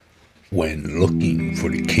When looking for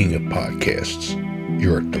the king of podcasts,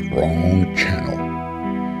 you're at the wrong channel.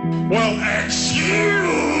 Well, excuse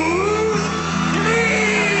me!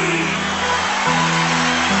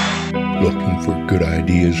 Looking for good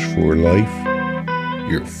ideas for life?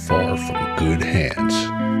 You're far from good hands.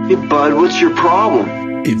 Hey, bud, what's your problem?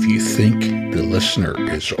 If you think the listener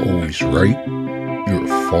is always right, you're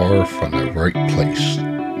far from the right place.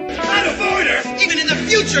 An avoider! Even in the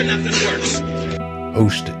future, nothing works!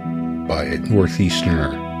 Hosted by a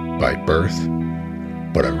Northeasterner by birth,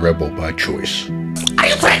 but a rebel by choice. Are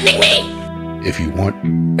you threatening me? If you want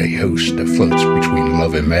a host that floats between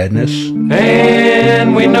love and madness,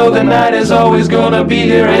 and we know the night is always gonna be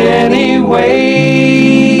here anyway.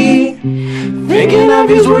 Thinking of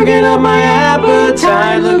you's working up my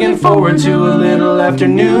appetite. Looking forward to a little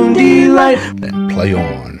afternoon delight. then play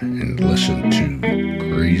on and listen to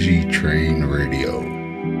Crazy Train Radio.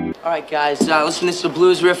 All right, guys, listen, this is a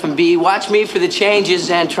blues riff and B. Watch me for the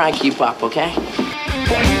changes and try and keep up, okay?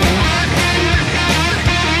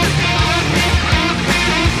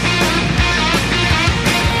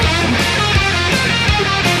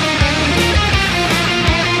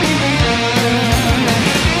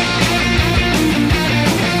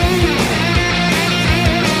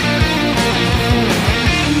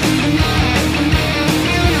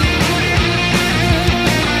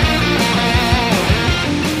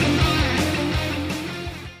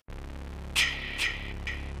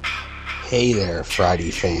 Hey there, Friday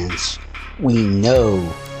fans. We know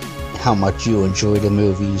how much you enjoy the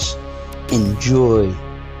movies. Enjoy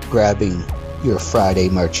grabbing your Friday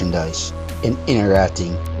merchandise and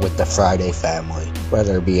interacting with the Friday family,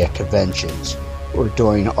 whether it be at conventions or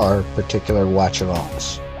during our particular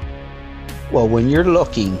watch-alongs. Well, when you're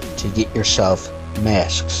looking to get yourself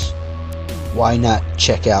masks, why not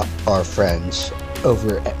check out our friends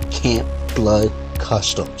over at Camp Blood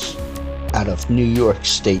Customs out of New York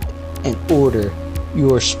State and order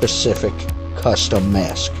your specific custom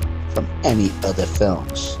mask from any of the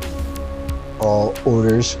films. All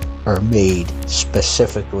orders are made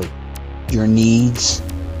specifically. Your needs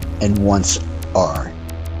and wants are.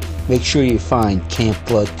 Make sure you find Camp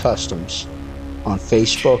Blood Customs on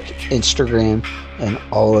Facebook, Instagram, and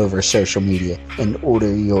all over social media and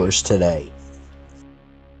order yours today.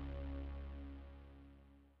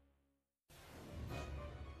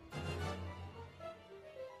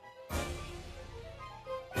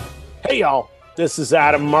 Hey y'all, this is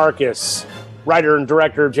Adam Marcus, writer and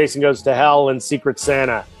director of Jason Goes to Hell and Secret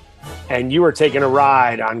Santa, and you are taking a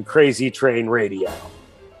ride on Crazy Train Radio.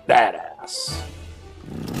 Badass.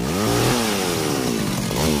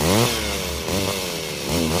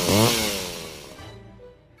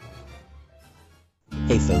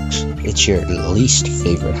 Hey folks, it's your least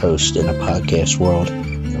favorite host in the podcast world,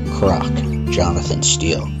 the Croc, Jonathan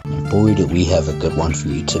Steele. And boy, do we have a good one for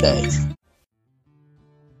you today.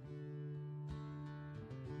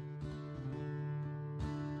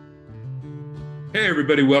 Hey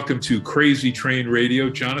everybody, welcome to Crazy Train Radio.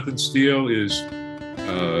 Jonathan Steele is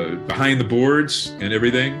behind the boards and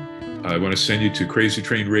everything. I want to send you to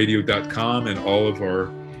crazytrainradio.com and all of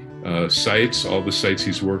our sites, all the sites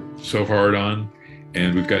he's worked so hard on.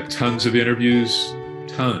 And we've got tons of interviews,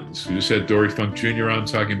 tons. We just had Dory Funk Jr. on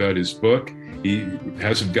talking about his book. He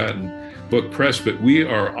hasn't gotten book press, but we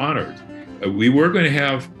are honored. We were going to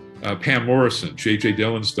have Pam Morrison, J.J.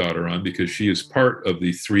 Dillon's daughter, on because she is part of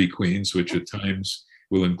the Three Queens, which at times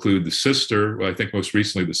will include the sister, well, I think most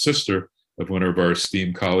recently the sister of one of our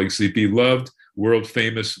esteemed colleagues, the beloved,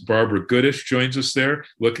 world-famous Barbara Goodish joins us there,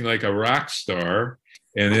 looking like a rock star.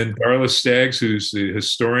 And then Darla Staggs, who's the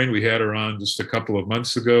historian, we had her on just a couple of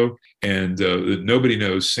months ago, and nobody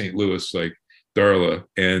knows St. Louis like Darla.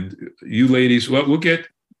 And you ladies, well, we'll get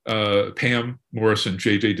Pam Morrison,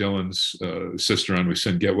 J.J. Dillon's sister on. We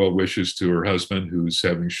send get well wishes to her husband who's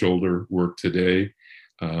having shoulder work today.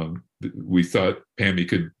 We thought Pammy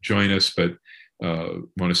could join us, but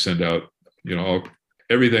want to send out,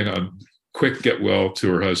 everything on quick get well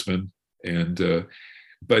to her husband. And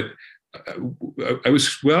but I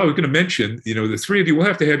was going to mention, the three of you, we'll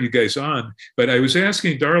have to have you guys on, but I was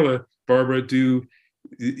asking Darla, Barbara,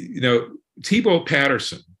 T-Bolt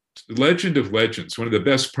Patterson, legend of legends, one of the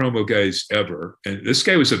best promo guys ever. And this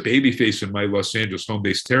guy was a babyface in my Los Angeles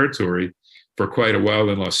home-based territory for quite a while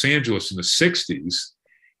in Los Angeles in the 60s.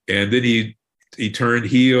 And then he turned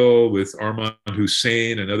heel with Armand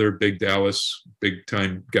Hussein, another big Dallas,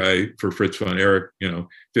 big-time guy for Fritz von Erich,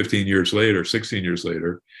 16 years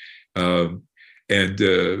later.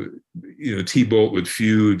 T-Bolt would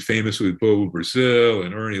feud famously with Bobo Brazil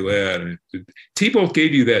and Ernie Ladd. T-Bolt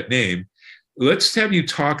gave you that name. let's have you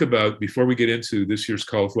talk about, before we get into this year's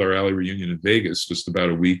Cauliflower Alley reunion in Vegas, just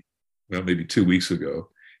about a week, well, maybe 2 weeks ago,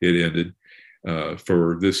 it ended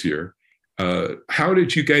for this year. How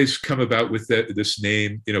did you guys come about with this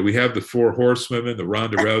name? You know, we have the Four Horsewomen, the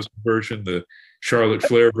Ronda Rousey version, the Charlotte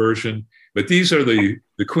Flair version, but these are the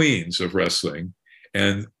queens of wrestling,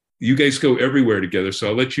 and you guys go everywhere together. So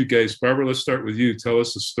I'll let you guys, Barbara, let's start with you. Tell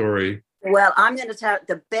us the story. Well, I'm going to tell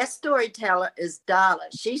the best storyteller is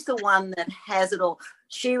Darla. She's the one that has it all.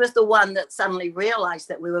 She was the one that suddenly realized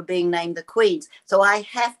that we were being named the Queens. So I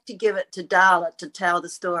have to give it to Darla to tell the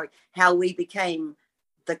story, how we became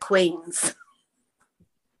the Queens.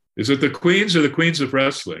 Is it the Queens or the Queens of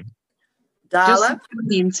Wrestling? Darla? The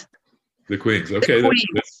Queens. The Queens. Okay. The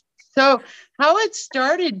Queens. So how it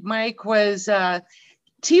started, Mike, was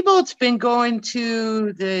T-Bolt's been going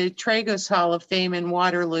to the Tragos Hall of Fame in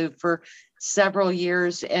Waterloo for several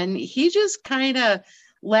years, and he just kind of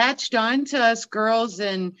latched on to us girls,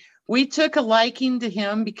 and we took a liking to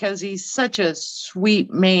him because he's such a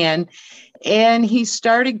sweet man, and he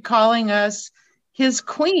started calling us his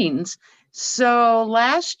queens. So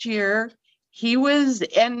last year he was,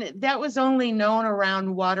 and that was only known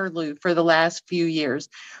around Waterloo for the last few years.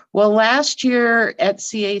 Well, last year at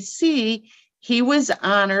CAC, he was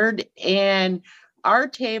honored, and our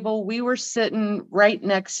table, we were sitting right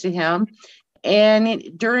next to him.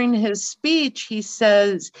 And during his speech, he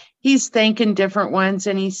says, he's thanking different ones,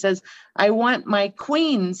 and he says, I want my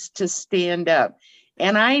queens to stand up.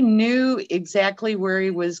 And I knew exactly where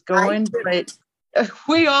he was going, but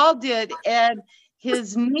we all did. And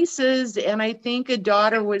his nieces, and I think a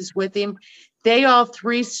daughter was with him, they all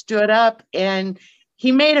three stood up, and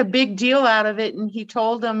he made a big deal out of it. And he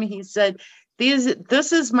told them, he said,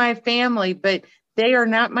 this is my family, but they are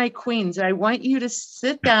not my queens. I want you to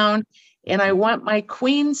sit down, and I want my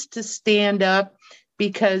queens to stand up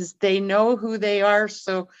because they know who they are.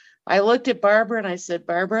 So I looked at Barbara and I said,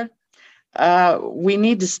 Barbara, we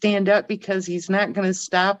need to stand up because he's not going to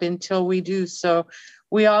stop until we do. So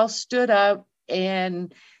we all stood up,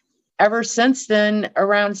 and ever since then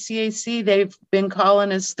around CAC, they've been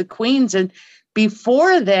calling us the Queens. And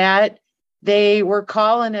before that, they were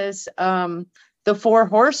calling us the Four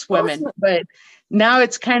Horsewomen, but now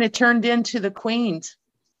it's kind of turned into the Queens.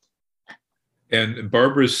 And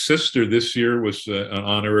Barbara's sister this year was an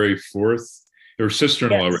honorary fourth, her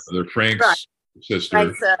sister-in-law, yes. Rather, Frank's sister.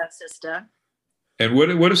 Frank's sister. And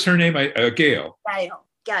what is her name? Gail.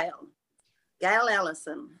 Gail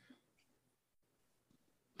Ellison.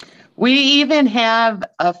 We even have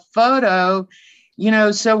a photo,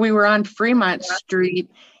 so we were on Fremont Street,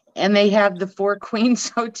 and they have the Four Queens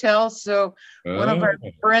Hotel. So one of our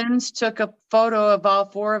friends took a photo of all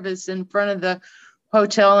four of us in front of the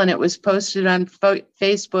hotel, and it was posted on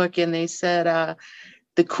Facebook, and they said,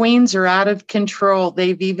 the Queens are out of control.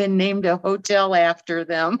 They've even named a hotel after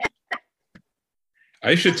them.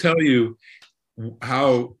 I should tell you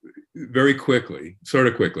how very quickly,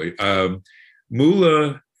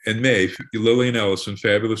 Moolah and May, Lillian Ellison,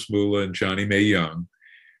 Fabulous Moolah, and Johnny May Young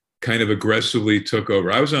kind of aggressively took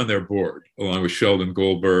over. I was on their board along with Sheldon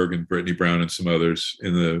Goldberg and Brittany Brown and some others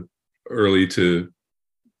in the early 90s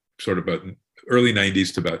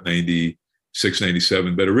to about 96,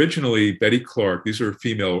 97. But originally, Betty Clark, these are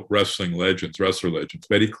female wrestler legends,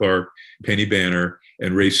 Betty Clark, Penny Banner,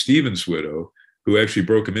 and Ray Stevens' widow, who actually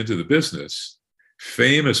broke him into the business,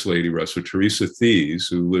 famous lady wrestler, Teresa Thies,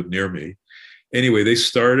 who lived near me. Anyway, they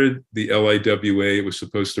started the LIWA. It was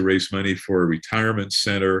supposed to raise money for a retirement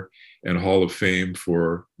center and Hall of Fame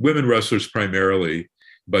for women wrestlers primarily,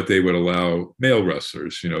 but they would allow male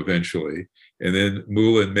wrestlers, eventually. And then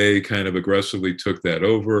Moolah and May kind of aggressively took that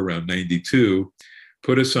over around 92,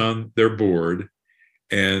 put us on their board,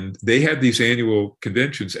 and they had these annual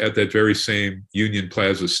conventions at that very same Union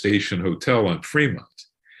Plaza Station Hotel on Fremont.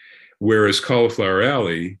 Whereas Cauliflower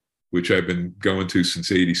Alley, which I've been going to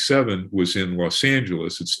since 87, was in Los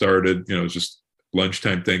Angeles. It started, just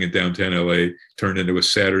lunchtime thing in downtown LA, turned into a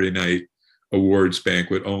Saturday night awards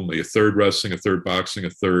banquet only, a third wrestling, a third boxing, a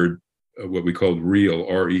third what we called REEL,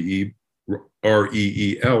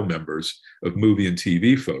 REEL members of movie and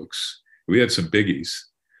TV folks. We had some biggies.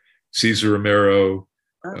 Cesar Romero,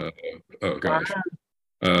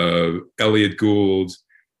 Elliot Gould,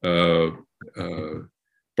 Barbara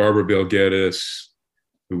Bel Geddes,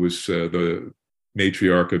 who was the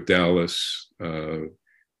matriarch of Dallas,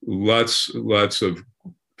 lots of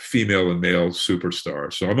female and male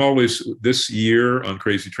superstars. So I'm always, this year on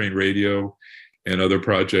Crazy Train Radio and other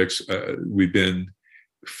projects, we've been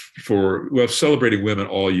celebrating women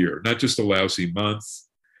all year, not just a lousy month,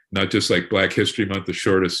 not just like Black History Month, the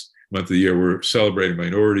shortest month of the year. We're celebrating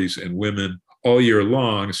minorities and women all year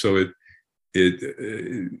long. So it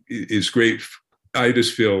is great. I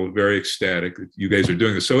just feel very ecstatic that you guys are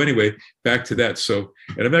doing this. So anyway, back to that. So,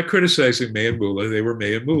 and I'm not criticizing May and Moolah. They were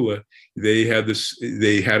May and Moolah. They had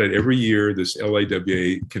it every year, this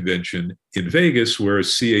LIWA convention in Vegas, whereas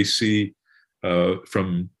CAC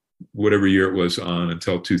from whatever year it was on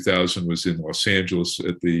until 2000 was in Los Angeles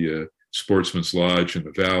at the Sportsman's Lodge in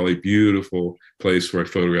the Valley. Beautiful place where I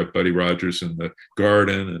photographed Buddy Rogers in the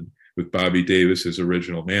garden and with Bobby Davis as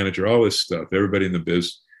original manager, all this stuff, everybody in the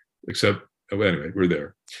biz, except, anyway, we're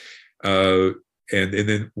there. And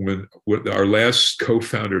then when our last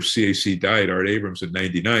co-founder of CAC died, Art Abrams, in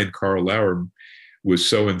 99, Carl Lauer was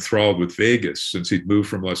so enthralled with Vegas since he'd moved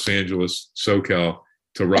from Los Angeles, SoCal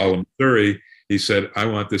to Rolla, Missouri. He said, I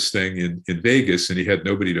want this thing in Vegas, and he had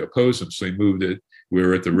nobody to oppose him. So he moved it. We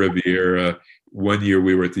were at the Riviera. One year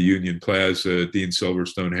we were at the Union Plaza. Dean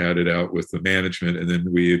Silverstone had it out with the management, and then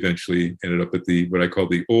we eventually ended up at what I call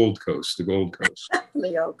the Old Coast, the Gold Coast.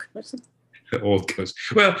 The Old Coast. The Old Coast.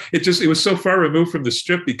 Well, it was so far removed from the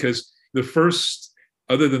Strip because the first,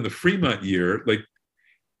 other than the Fremont year, like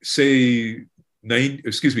say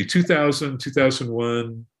 2000,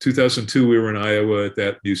 2001, 2002, we were in Iowa at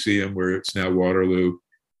that museum where it's now Waterloo.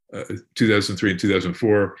 2003 and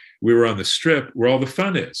 2004, we were on the Strip where all the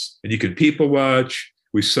fun is, and you can people watch.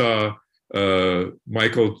 We saw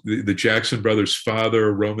Michael, the Jackson brothers'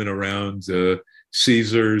 father, roaming around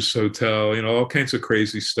Caesar's Hotel, all kinds of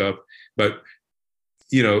crazy stuff. But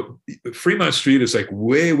Fremont Street is like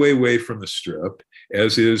way, way, way from the Strip,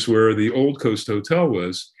 as is where the Old Coast Hotel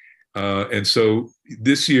was. And so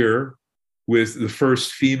this year, with the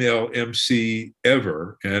first female MC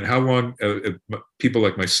ever, and how long people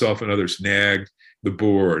like myself and others nagged the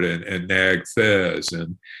board and nagged Thez,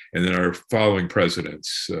 and then our following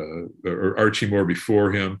presidents, or Archie Moore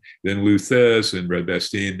before him, then Lou Thez and Red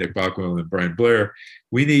Bastien, Nick Bockwell, and Brian Blair.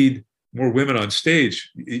 We need more women on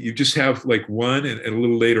stage. You just have like one, and a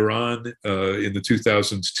little later on in the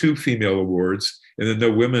 2000s, 2 female awards, and then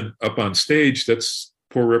no women up on stage. That's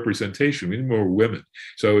poor representation. We need more women.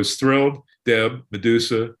 So I was thrilled. Deb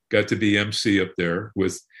Medusa got to be MC up there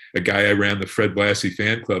with a guy I ran the Fred Blassie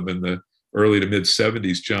fan club in the early to mid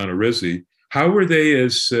 70s, John Arizzi. How were they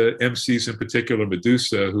as MCs, in particular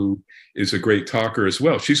Medusa, who is a great talker as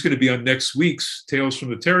well? She's going to be on next week's Tales from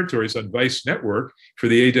the Territories on Vice Network for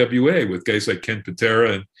the AWA with guys like Ken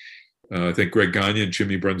Patera and I think Greg Gagne and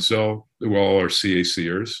Jimmy Brunzell, who all are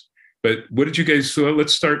CACers. But what did you guys, so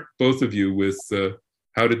let's start both of you with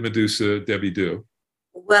how did Medusa, Debbie, do?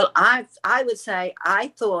 Well, I would say I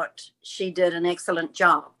thought she did an excellent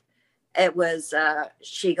job. It was,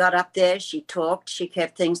 she got up there, she talked, she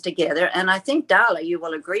kept things together. And I think, Darla, you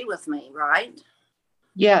will agree with me, right?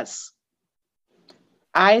 Yes.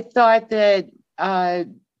 I thought that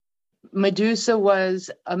Medusa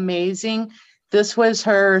was amazing. This was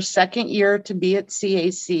her second year to be at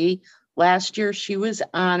CAC. Last year, she was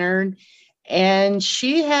honored. And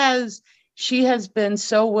she has been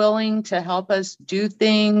so willing to help us do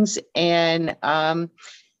things, and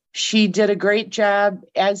she did a great job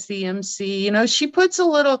as the MC. She puts a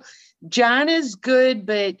little, John is good,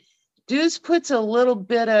 but Deuce puts a little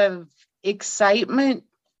bit of excitement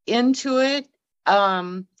into it.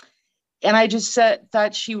 And I just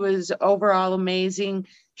thought she was overall amazing.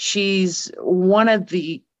 She's one of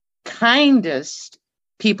the kindest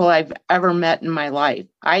people I've ever met in my life.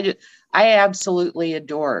 I absolutely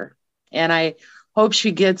adore her. And I hope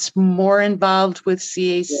she gets more involved with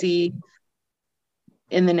CAC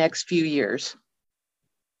in the next few years.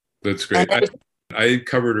 That's great. I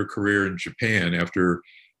covered her career in Japan after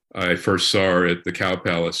I first saw her at the Cow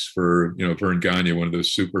Palace for, Vern Gagne, one of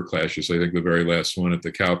those super clashes. I think the very last one at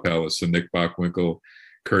the Cow Palace, the Nick Bockwinkel,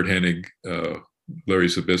 Kurt Hennig, Larry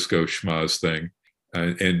Zbyszko schmaz thing.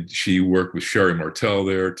 And she worked with Sherry Martel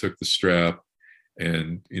there, took the strap,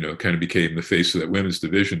 and kind of became the face of that women's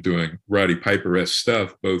division, doing Roddy Piper-esque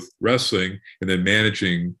stuff, both wrestling and then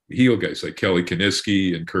managing heel guys like Kelly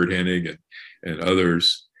Kiniski and Kurt Hennig and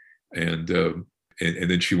others. And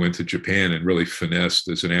then she went to Japan and really finessed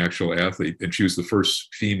as an actual athlete. And she was the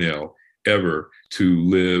first female ever to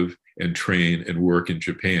live and train and work in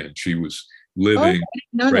Japan. She was living,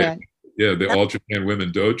 the All Japan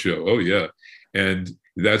Women Dojo. Oh yeah. And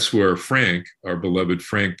that's where Frank, our beloved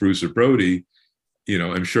Frank Bruiser Brody,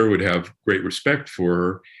 I'm sure would have great respect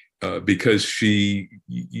for her because she,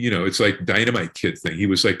 it's like Dynamite Kid thing. He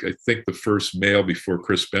was like, I think the first male before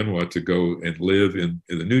Chris Benoit to go and live in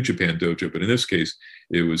the New Japan Dojo. But in this case,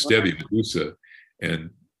 it was Debbie Medusa.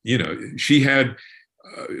 And, she had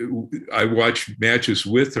I watched matches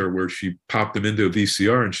with her where she popped them into a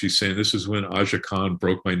VCR, and she's saying, this is when Aja Khan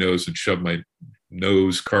broke my nose and shoved my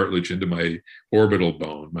nose cartilage into my orbital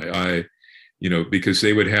bone, my eye, because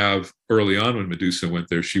they would have early on when Medusa went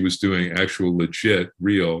there, she was doing actual legit,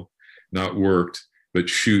 real, not worked, but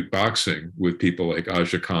shoot boxing with people like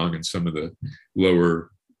Aja Kong and some of the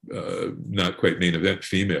lower, not quite main event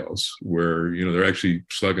females, where they're actually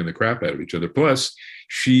slugging the crap out of each other. Plus,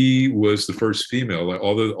 she was the first female.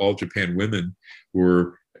 All Japan women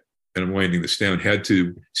were, and I'm winding this down, had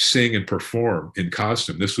to sing and perform in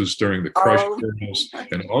costume. This was during the Crush Journals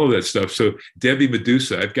and all of that stuff. So Debbie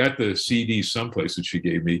Medusa, I've got the CD someplace that she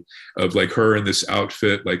gave me of like her in this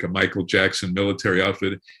outfit, like a Michael Jackson military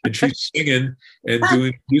outfit, and she's singing and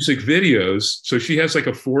doing music videos. So she has like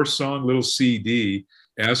a 4-song little CD.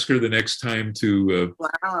 Ask her the next time to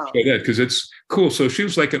show that, because it's cool. So she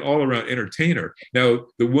was like an all-around entertainer. Now,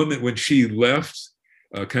 the woman, when she left,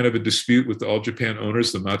 kind of a dispute with the All Japan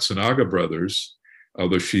owners, the Matsunaga brothers,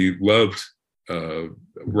 although she loved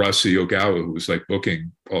Rossi Ogawa, who was like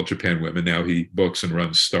booking All Japan women. Now he books and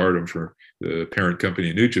runs Stardom for the parent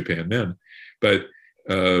company, New Japan Men. But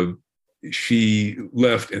she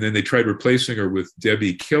left, and then they tried replacing her with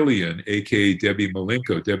Debbie Killian, aka Debbie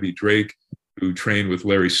Malenko, Debbie Drake, who trained with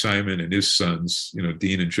Larry Simon and his sons,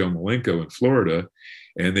 Dean and Joe Malenko in Florida.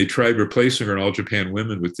 And they tried replacing her in All Japan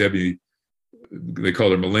Women with Debbie. They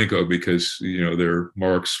called her Malenko because, they're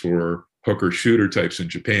marks for hooker shooter types in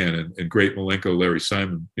Japan. And great Malenko, Larry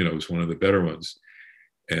Simon, was one of the better ones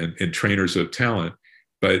and trainers of talent.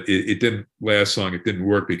 But it didn't last long. It didn't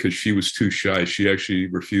work because she was too shy. She actually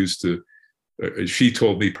refused to. She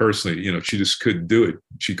told me personally, she just couldn't do it.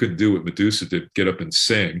 She couldn't do what Medusa did, get up and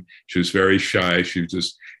sing. She was very shy. She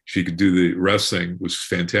could do the wrestling, was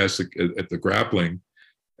fantastic at the grappling,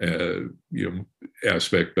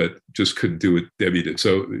 aspect, but just couldn't do what Debbie did.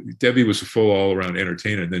 So Debbie was a full all-around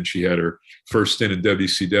entertainer, and then she had her first stint in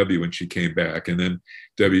WCW when she came back, and then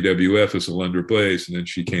WWF as Alundra Blaze, and then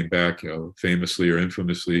she came back, famously or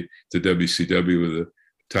infamously to WCW with a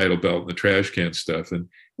title belt and the trash can stuff, and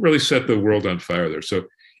really set the world on fire there. So,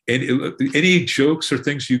 and any jokes or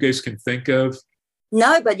things you guys can think of?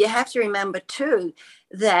 No, but you have to remember too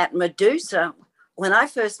that Medusa, when I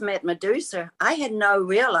first met Medusa, I had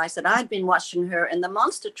realized that I'd been watching her in the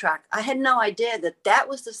monster truck. I had no idea that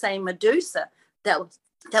was the same Medusa that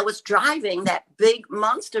was driving that big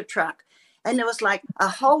monster truck. And it was like a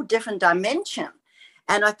whole different dimension.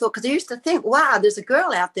 And I thought, because I used to think, wow, there's a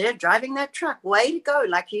girl out there driving that truck. Way to go,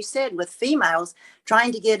 like you said, with females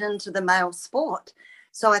trying to get into the male sport.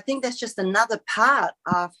 So I think that's just another part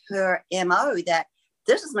of her MO, that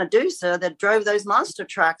this is Medusa that drove those monster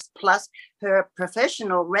trucks, plus her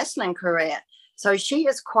professional wrestling career. So she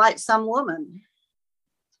is quite some woman.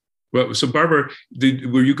 Well, so Barbara,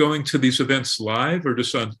 were you going to these events live or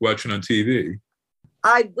just watching on TV?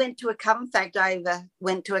 I went to a couple. In fact, I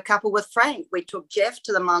went to a couple with Frank. We took Jeff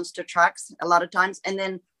to the monster trucks a lot of times, and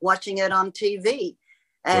then watching it on TV.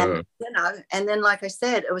 And, and then, like I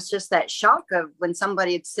said, it was just that shock of when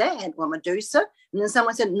somebody had said, well, Medusa. And then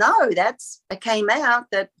someone said, no, it came out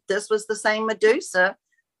that this was the same Medusa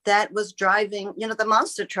that was driving, the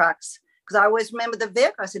monster trucks. Because I always remember the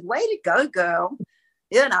vehicle. I said, way to go, girl.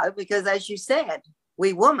 Because as you said,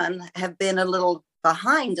 we women have been a little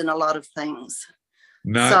behind in a lot of things.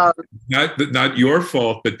 Not your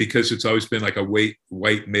fault, but because it's always been like a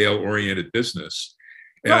white male oriented business.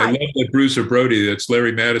 And right. I love that Bruiser Brody. That's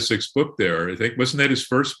Larry Matysyk's book there. I think, wasn't that his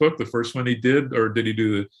first book, the first one he did, or did he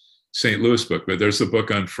do the St. Louis book? But there's the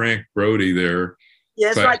book on Frank Brody there. Yeah,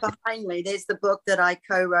 it's right behind me. There's the book that I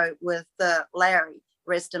co-wrote with Larry.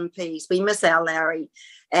 Rest in peace. We miss our Larry.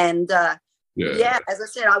 And yeah, as I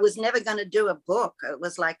said, I was never going to do a book. It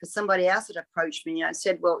was like somebody else had approached me. I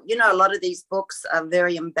said, well, a lot of these books are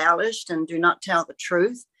very embellished and do not tell the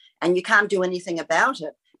truth. And you can't do anything about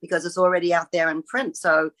it because it's already out there in print.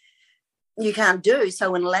 So you can't do.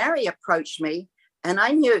 So when Larry approached me, and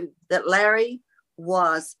I knew that Larry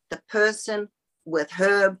was the person with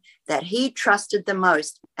Herb that he trusted the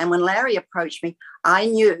most. And when Larry approached me, I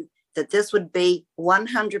knew that this would be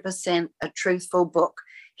 100% a truthful book.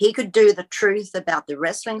 He could do the truth about the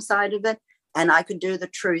wrestling side of it, and I could do the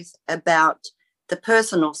truth about the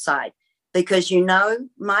personal side. Because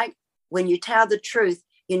Mike, when you tell the truth,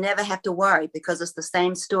 you never have to worry because it's the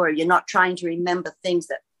same story. You're not trying to remember things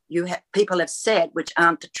that people have said which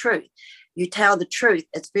aren't the truth. You tell the truth.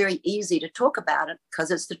 It's very easy to talk about it because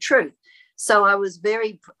it's the truth. So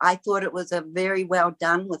I thought it was a very well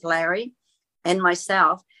done with Larry and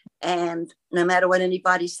myself. And no matter what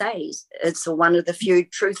anybody says, it's one of the few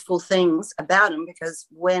truthful things about him, because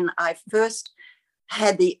when I first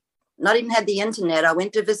not even had the internet. I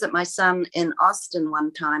went to visit my son in Austin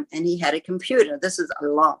one time, and he had a computer. This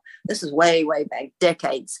is way, way back,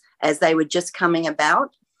 decades, as they were just coming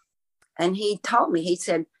about. And he told me, he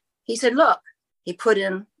said, look, he put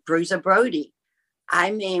in Bruiser Brody.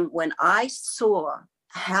 I mean, when I saw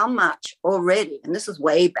how much already, and this is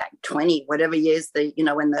way back 20, whatever years,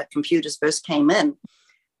 when the computers first came in,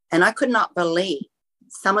 and I could not believe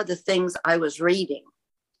some of the things I was reading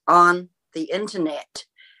on the internet.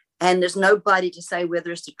 And there's nobody to say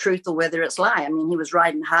whether it's the truth or whether it's lie. I mean, he was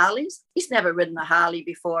riding Harleys. He's never ridden a Harley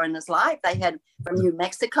before in his life. They had from New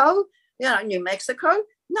Mexico, New Mexico.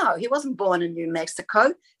 No, he wasn't born in New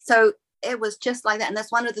Mexico. So it was just like that. And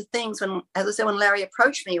that's one of the things when Larry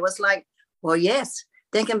approached me, it was like, well, yes,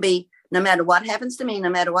 there can be, no matter what happens to me, no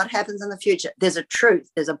matter what happens in the future, there's a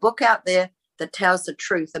truth. There's a book out there that tells the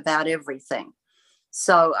truth about everything.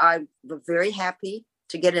 So I was very happy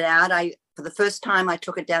to get it out. For the first time, I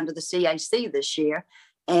took it down to the CAC this year,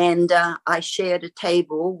 and I shared a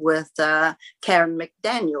table with Karen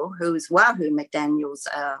McDaniel, who's Wahoo McDaniel's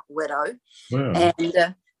widow. Wow.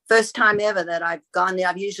 And first time ever that I've gone there.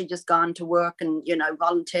 I've usually just gone to work and,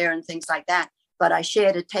 volunteer and things like that. But I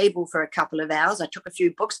shared a table for a couple of hours. I took a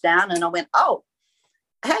few books down and I went, oh,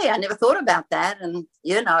 hey, I never thought about that. And,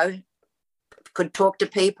 could talk to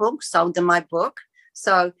people, sold them my book.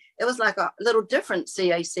 So it was like a little different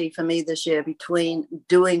CAC for me this year between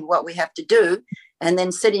doing what we have to do and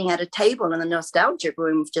then sitting at a table in the nostalgic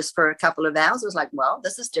room just for a couple of hours. It was like, well,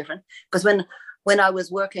 this is different. Because when I was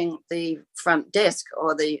working the front desk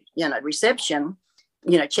or the, reception,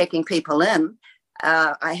 checking people in,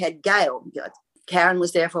 I had Gail. Karen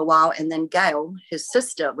was there for a while, and then Gail, his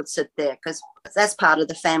sister, would sit there because that's part of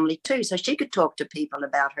the family too. So she could talk to people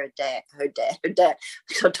about her dad.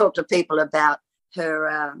 So talk to people about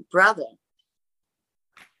her brother.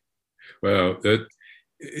 Wow, that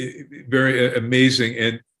very amazing.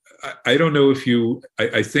 And I don't know if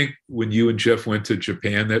I think when you and Jeff went to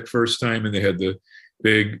Japan that first time and they had the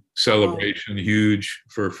big celebration, huge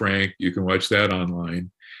for Frank, you can watch that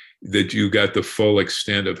online, that you got the full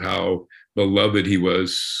extent of how beloved he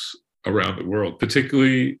was around the world,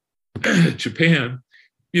 particularly Japan,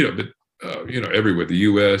 but everywhere, the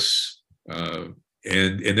US,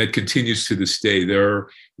 and that continues to this day. There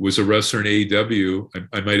was a wrestler in AEW.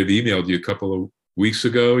 I might have emailed you a couple of weeks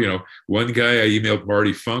ago. One guy I emailed,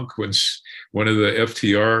 Marty Funk, once one of the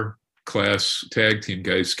FTR class tag team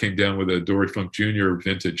guys came down with a Dory Funk Jr.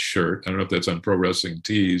 vintage shirt. I don't know if that's on Pro Wrestling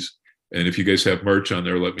Tees. And if you guys have merch on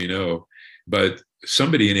there, let me know. But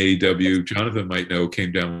somebody in AEW, Jonathan might know,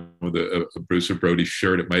 came down with a Bruiser Brody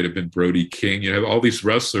shirt. It might have been Brody King. You have all these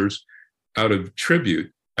wrestlers out of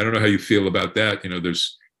tribute. I don't know how you feel about that.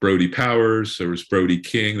 There's Brody Powers, there was Brody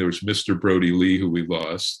King, there was Mr. Brody Lee, who we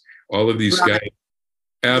lost. All of these guys,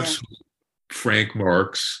 absolutely. Yeah. Frank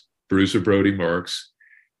Marks, Bruiser Brody Marks.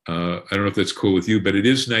 I don't know if that's cool with you, but it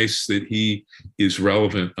is nice that he is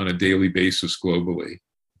relevant on a daily basis globally.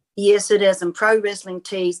 Yes, it is. And Pro Wrestling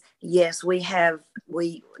Tees, yes,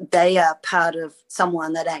 they are part of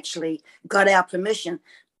someone that actually got our permission,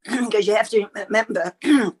 because you have to remember,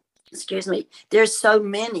 excuse me, there's so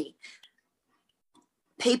many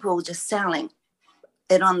people just selling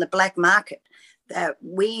it on the black market that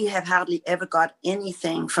we have hardly ever got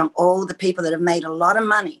anything from all the people that have made a lot of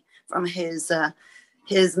money from his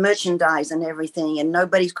merchandise and everything, and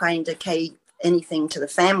nobody's trying to pay anything to the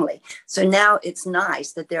family. So now it's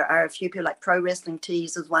nice that there are a few people, like Pro Wrestling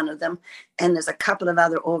Tees is one of them, and there's a couple of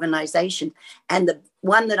other organizations. And the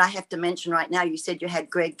one that I have to mention right now, you said you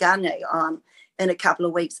had Greg Gagne on in a couple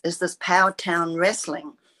of weeks, is this Powtown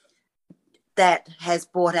Wrestling that has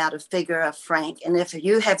bought out a figure of Frank. And if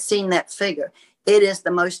you have seen that figure, it is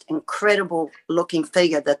the most incredible looking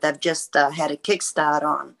figure that they've just had a kickstart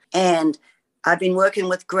on. And I've been working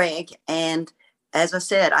with Greg, and as I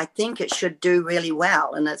said, I think it should do really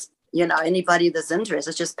well. And it's, anybody that's interested,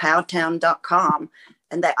 it's just powtown.com.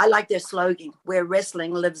 And I like their slogan, where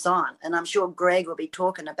wrestling lives on. And I'm sure Greg will be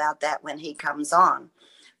talking about that when he comes on.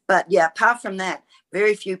 But yeah, apart from that,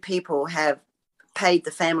 very few people have paid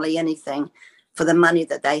the family anything for the money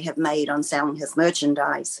that they have made on selling his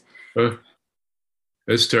merchandise.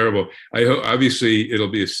 That's terrible. I hope, obviously, it'll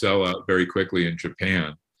be a sellout very quickly in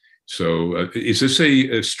Japan. So is this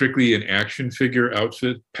a strictly an action figure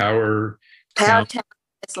outfit?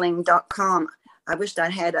 Powtownwrestling.com. I wished I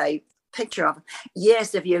had a picture of it.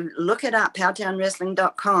 Yes, if you look it up,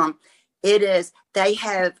 powtownwrestling.com, they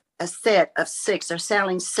have a set of 6. They're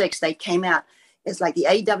selling 6. They came out. It's like the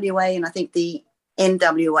AWA and I think the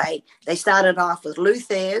NWA. They started off with Lou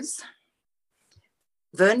Thesz,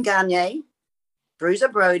 Vern Gagne, Bruiser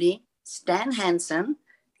Brody, Stan Hansen,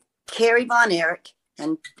 Kerry Von Erich,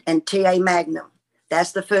 and T.A. Magnum.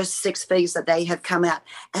 That's the first 6 figures that they have come out.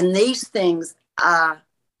 And these things are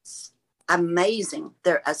amazing.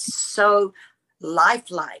 They're so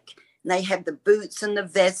lifelike. And they have the boots and the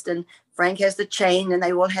vest, and Frank has the chain, and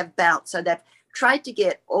they all have belts. So they've tried to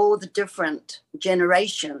get all the different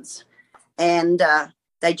generations. And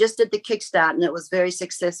they just did the Kickstart, and it was very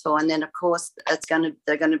successful. And then, of course,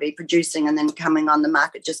 they're going to be producing and then coming on the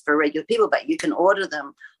market just for regular people. But you can order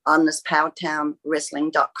them on this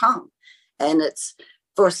PowtownWrestling.com. And it's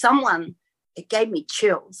for someone, it gave me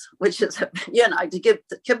chills, which is, to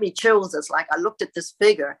give me chills. It's like I looked at this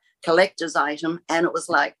figure, collector's item, and it was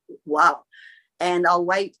like, wow. And I'll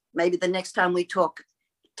wait, maybe the next time we talk,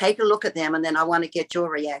 take a look at them, and then I want to get your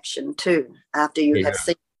reaction too after you have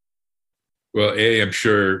seen. Well, I'm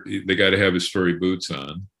sure they got to have his furry boots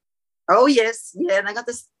on. Oh, yes. Yeah, and I got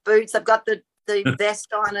the boots. I've got the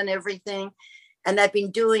vest on and everything. And they've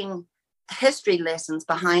been doing history lessons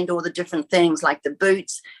behind all the different things, like the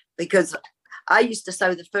boots, because I used to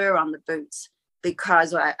sew the fur on the boots,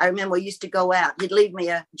 because I remember we used to go out. He'd leave me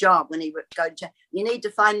a job when he would go, you need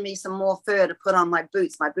to find me some more fur to put on my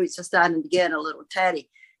boots. My boots are starting to get a little tatty.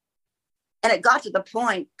 And it got to the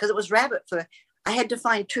point, because it was rabbit fur, I had to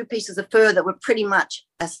find 2 pieces of fur that were pretty much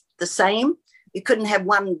the same. You couldn't have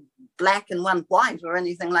one black and one white or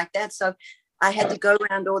anything like that. So I had to go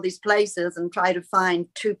around all these places and try to find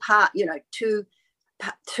two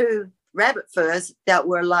rabbit furs that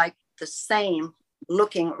were like the same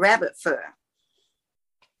looking rabbit fur.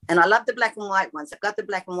 And I love the black and white ones. I've got the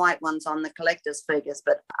black and white ones on the collector's figures,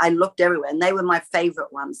 but I looked everywhere, and they were my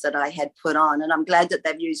favorite ones that I had put on. And I'm glad that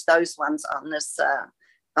they've used those ones on this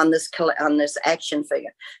action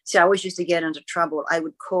figure. See, I always used to get into trouble. I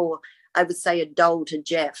would say a doll to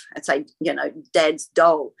Jeff. I'd say, Dad's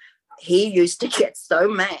doll. He used to get so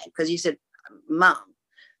mad because he said, Mom,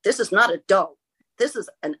 this is not a doll. This is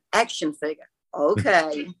an action figure.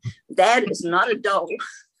 Okay. Dad is not a doll.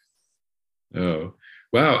 Oh,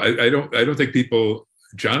 wow. I don't think people,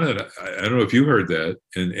 Jonathan, I don't know if you heard that.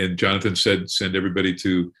 And Jonathan said, send everybody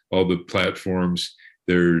to all the platforms.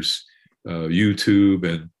 There's YouTube,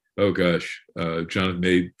 and oh gosh, Jonathan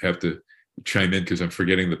may have to chime in because I'm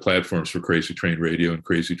forgetting the platforms for Crazy Train Radio and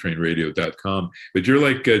crazytrainradio.com. But you're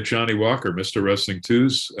like Johnny Walker, Mr. Wrestling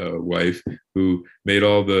 2's wife, who made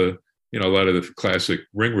all the, a lot of the classic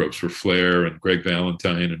ring ropes for Flair and Greg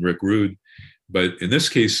Valentine and Rick Rude. But in this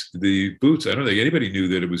case, the boots, I don't think anybody knew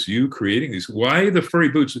that it was you creating these. Why the furry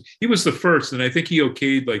boots? He was the first, and I think he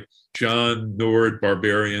okayed like John, Nord,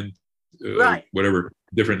 Barbarian, right, whatever,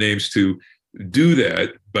 different names to do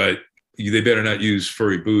that. But they better not use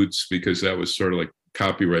furry boots, because that was sort of like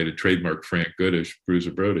copyrighted trademark Frank Goodish,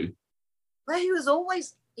 Bruiser Brody. Well, he was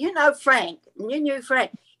always, Frank, you knew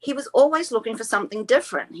Frank, he was always looking for something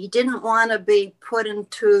different. He didn't want to be put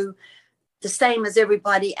into the same as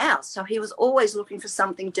everybody else. So he was always looking for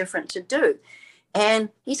something different to do. And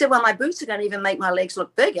he said, well, my boots are going to even make my legs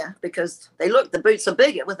look bigger, because the boots are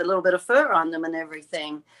bigger with a little bit of fur on them and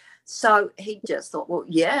everything. So he just thought, well,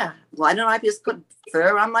 yeah, why don't I just put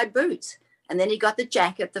fur on my boots? And then he got the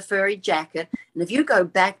jacket, the furry jacket. And if you go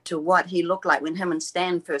back to what he looked like when him and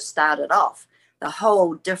Stan first started off, the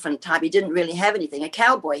whole different type, he didn't really have anything, a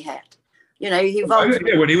cowboy hat. He evolved.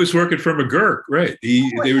 Yeah, when he was working for McGurk, right.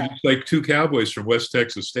 They were just like 2 cowboys from West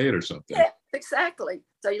Texas State or something. Yeah, exactly.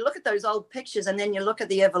 So you look at those old pictures, and then you look at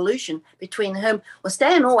the evolution between him. Well,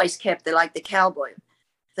 Stan always kept the cowboy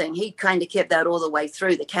thing. He kind of kept that all the way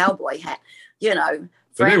through, the cowboy hat, But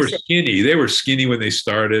they were skinny. They were skinny when they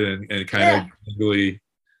started, and kind of really.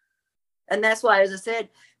 And that's why, as I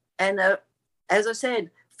said,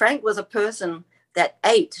 Frank was a person that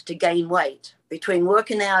ate to gain weight, between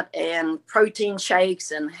working out and protein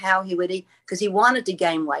shakes and how he would eat, because he wanted to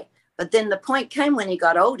gain weight. But then the point came when he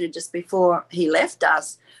got older, just before he left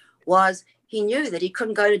us, was he knew that he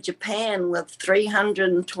couldn't go to Japan with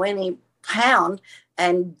 320 pounds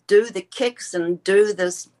and do the kicks and do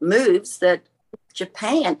the moves that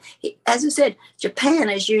Japan, as I said, Japan,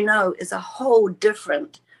 as you know, is a whole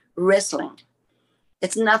different wrestling.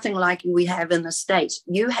 It's nothing like we have in the States.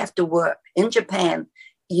 You have to work. In Japan,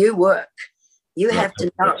 you work. You have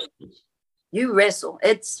to know. You wrestle.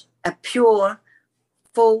 It's a pure,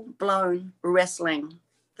 full-blown wrestling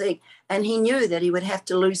thing. And he knew that he would have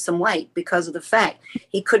to lose some weight because of the fact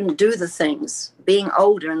he couldn't do the things. Being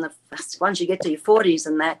older, once you get to your 40s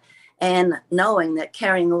and that, and knowing that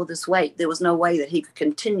carrying all this weight, there was no way that he could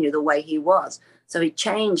continue the way he was. So he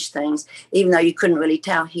changed things, even though you couldn't really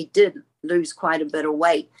tell. He did lose quite a bit of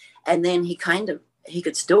weight. And then he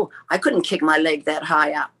could still, I couldn't kick my leg that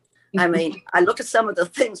high up. I mean, I look at some of the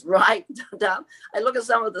things, right, Dom? I look at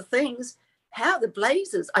some of the things, how the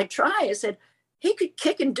blazes, I try. I said, he could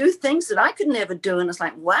kick and do things that I could never do. And it's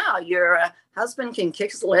like, wow, your husband can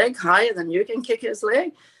kick his leg higher than you can kick his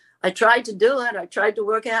leg. I tried to do it. I tried to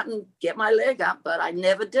work out and get my leg up, but I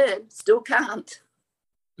never did. Still can't.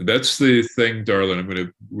 That's the thing,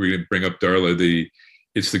 Darla. We're gonna bring up Darla.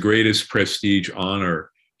 It's the greatest prestige honor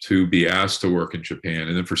to be asked to work in Japan,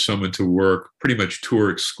 and then for someone to work pretty much tour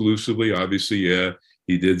exclusively. Obviously, yeah,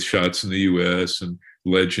 he did shots in the U.S. and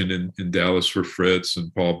legend in Dallas for Fritz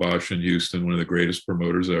and Paul Bosch in Houston, one of the greatest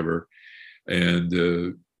promoters ever,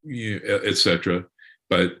 and etc.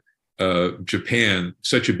 But Japan,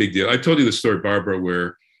 such a big deal. I told you the story, Barbara,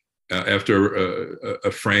 where after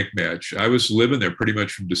a Frank match, I was living there pretty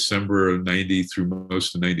much from December of '90 through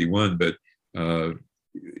most of '91, but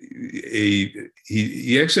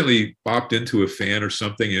he accidentally bopped into a fan or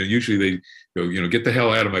something. Usually they go, get the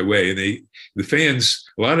hell out of my way. And a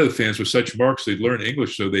lot of the fans were such marks, they'd learn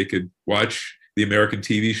English so they could watch the American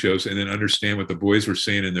TV shows and then understand what the boys were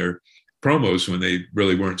saying in their promos when they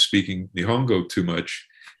really weren't speaking Nihongo too much.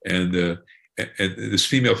 And this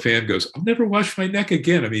female fan goes, "I'll never wash my neck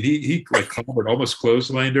again." I mean, he like clobbered, almost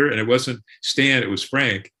clotheslined her, and it wasn't Stan, it was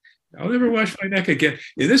Frank. "I'll never wash my neck again."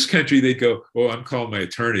 In this country, they go, "Oh, I'm calling my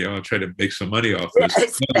attorney. I'll try to make some money off this."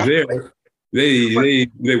 Exactly. They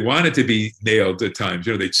wanted to be nailed at times.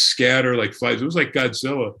 They'd scatter like flies. It was like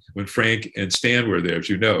Godzilla when Frank and Stan were there, as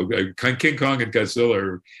you know. King Kong and Godzilla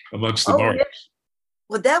are amongst the marks. Yeah.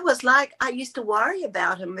 Well, that was like, I used to worry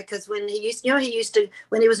about him because when he used to,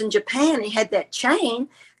 when he was in Japan, he had that chain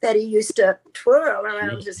that he used to twirl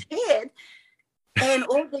around his head. And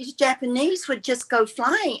all these Japanese would just go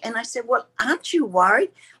flying. And I said, "Well, aren't you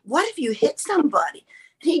worried? What if you hit somebody?"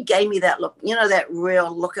 And he gave me that look, that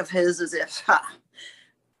real look of his as if,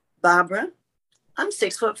 "Barbara, I'm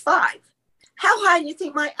 6'5". How high do you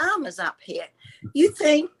think my arm is up here? You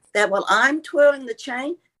think that while I'm twirling the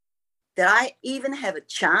chain, that I even have a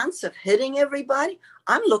chance of hitting everybody?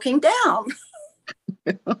 I'm looking down."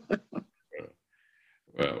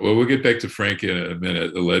 Well, we'll get back to Frank in a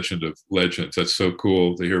minute, the legend of legends. That's so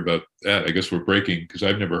cool to hear about that. I guess we're breaking, because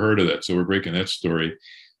I've never heard of that, so we're breaking that story.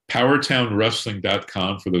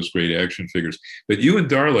 PowertownWrestling.com for those great action figures. But you and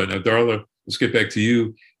Darla, now Darla, let's get back to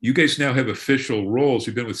you. You guys now have official roles.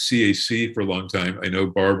 You've been with CAC for a long time. I know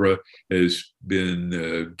Barbara has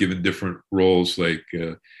been given different roles, like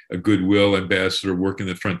a Goodwill ambassador, working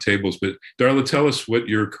the front tables. But Darla, tell us what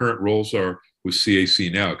your current roles are with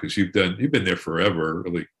CAC now, because you've been there forever,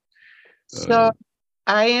 really. So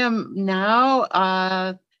I am now.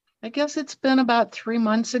 I guess it's been about 3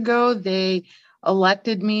 months ago. They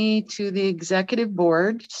elected me to the executive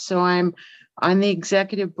board, so I'm on the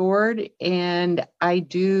executive board, and I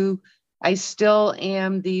still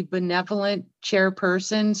am the benevolent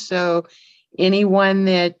chairperson. So anyone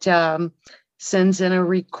that sends in a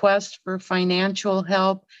request for financial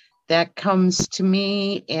help, that comes to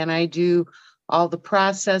me, and I do all the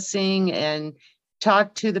processing and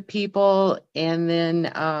talk to the people, and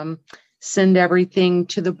then send everything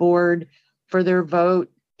to the board for their vote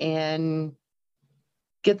and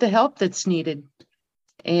get the help that's needed.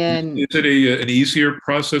 And is it an easier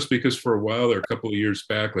process? Because for a while there, a couple of years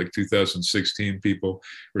back, like 2016, people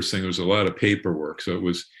were saying there was a lot of paperwork. So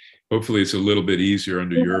hopefully it's a little bit easier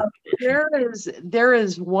under your. There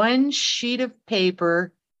is one sheet of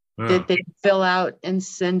paper that they fill out and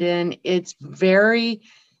send in. It's very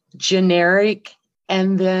generic.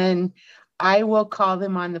 And then I will call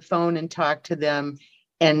them on the phone and talk to them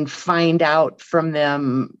and find out from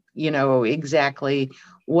them, exactly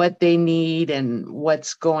what they need and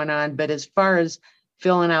what's going on. But as far as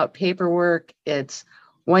filling out paperwork, it's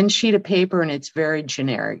one sheet of paper and it's very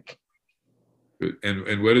generic.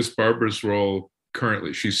 And what is Barbara's role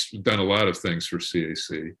currently? She's done a lot of things for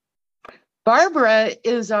CAC. Barbara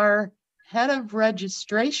is our head of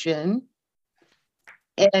registration,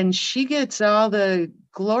 and she gets all the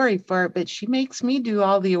glory for it, but she makes me do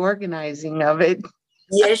all the organizing of it.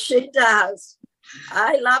 Yes, she does.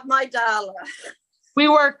 I love my Darla. We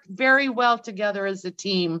work very well together as a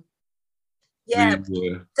team. Yeah,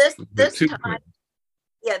 this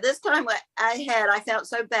time I felt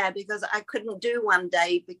so bad because I couldn't do one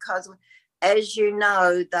day because, as you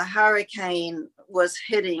know, the hurricane was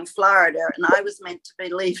hitting Florida, and I was meant to be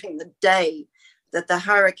leaving the day that the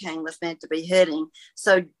hurricane was meant to be hitting.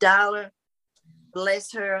 So Darla,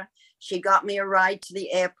 bless her, she got me a ride to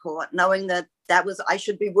the airport, knowing that I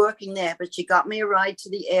should be working there, but she got me a ride to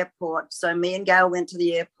the airport. So me and Gail went to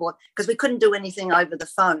the airport because we couldn't do anything over the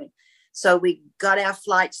phone. So we got our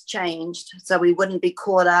flights changed so we wouldn't be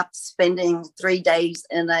caught up spending 3 days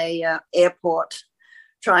in a airport,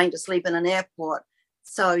 trying to sleep in an airport.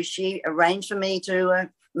 So she arranged for me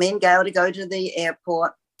and Gail to go to the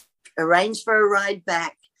airport, arranged for a ride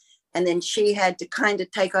back. And then she had to kind of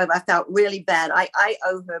take over. I felt really bad. I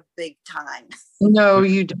owe her big time. No,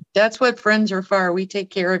 you don't. That's what friends are for. We take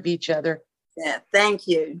care of each other. Yeah, thank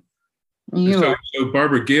you. So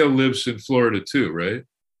Barbara, Gail lives in Florida too, right?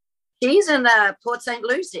 She's in Port St.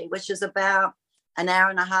 Lucie, which is about an hour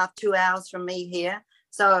and a half, 2 hours from me here.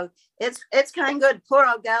 So it's kind of good. Poor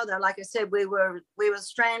old Gail, though. Like I said, we were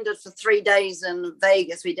stranded for 3 days in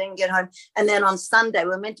Vegas. We didn't get home, and then on Sunday we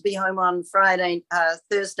were meant to be home on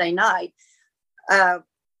Thursday night, and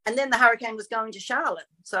then the hurricane was going to Charlotte.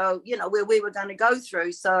 So where we were going to go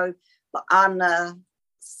through. So on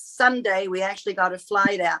Sunday we actually got a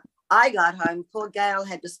flight out. I got home. Poor Gail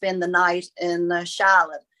had to spend the night in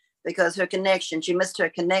Charlotte because she missed her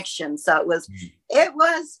connection. So it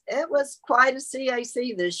was quite a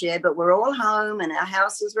CAC this year, but we're all home and our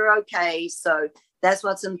houses were okay. So that's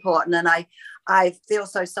what's important. And I feel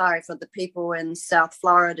so sorry for the people in South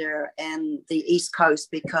Florida and the East Coast,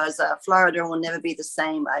 because Florida will never be the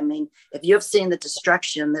same. I mean, if you've seen the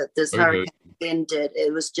destruction that this hurricane did,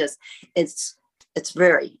 it was just, it's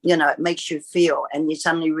very, it makes you feel, and you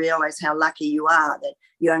suddenly realize how lucky you are that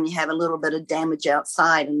you only have a little bit of damage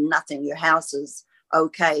outside and nothing. Your house is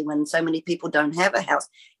okay, when so many people don't have a house.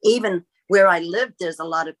 Even where I lived, there's a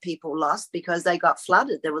lot of people lost because they got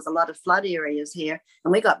flooded. There was a lot of flood areas here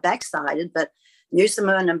and we got backsided, but New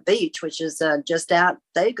Smyrna Beach, which is just out,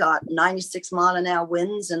 they got 96-mile-an-hour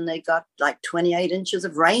winds and they got like 28 inches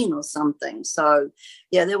of rain or something. So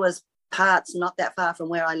yeah, there was parts not that far from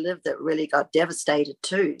where I lived that really got devastated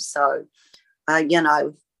too. So,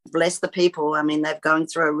 bless the people. I mean, they're going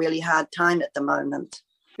through a really hard time at the moment.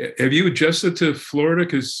 Have you adjusted to Florida?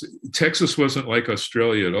 Because Texas wasn't like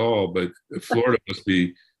Australia at all, but Florida must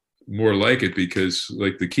be more like it, because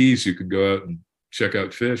like the Keys, you could go out and check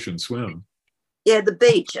out fish and swim. Yeah, the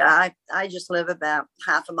beach. I just live about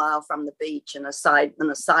half a mile from the beach in a side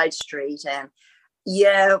street. And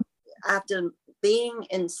yeah, after being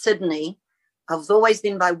in Sydney, I've always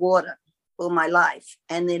been by water all my life.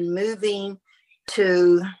 And then moving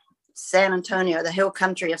to San Antonio, the hill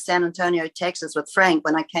country of San Antonio, Texas with Frank,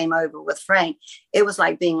 when I came over with Frank, it was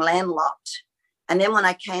like being landlocked. And then when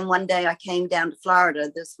I came down to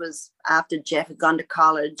Florida. This was after Jeff had gone to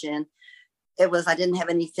college, and I didn't have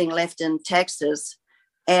anything left in Texas,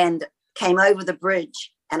 and came over the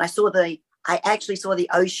bridge and I actually saw the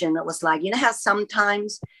ocean. It was like, how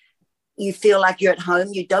sometimes you feel like you're at home,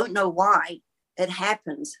 you don't know why it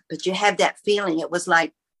happens, but you have that feeling. It was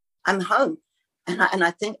like, I'm home. And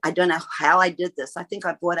I think, I don't know how I did this. I think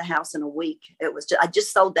I bought a house in a week. I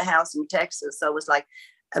just sold the house in Texas. So it was like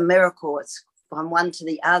a miracle. It's from one to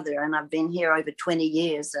the other. And I've been here over 20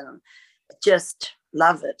 years and just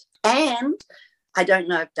love it. And I don't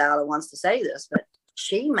know if Darla wants to say this, but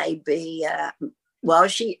she may be,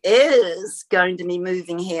 she is going to be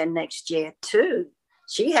moving here next year too.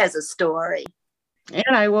 She has a story.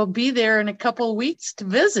 And I will be there in a couple of weeks to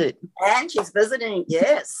visit. And she's visiting,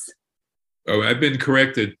 yes. Oh, I've been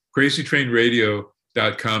corrected.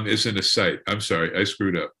 CrazyTrainRadio.com isn't a site. I'm sorry, I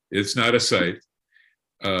screwed up. It's not a site.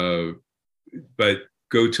 But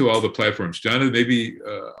go to all the platforms. Jonathan, maybe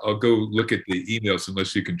I'll go look at the emails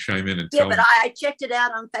unless you can chime in and tell me. Yeah, but I checked it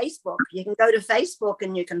out on Facebook. You can go to Facebook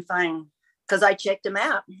and you can find, because I checked them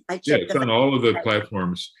out. It's on all of the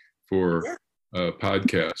platforms for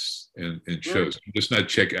podcasts and shows. I'm just not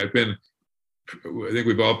checking. I think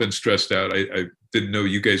we've all been stressed out. I didn't know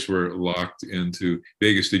you guys were locked into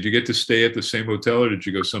Vegas. Did you get to stay at the same hotel or did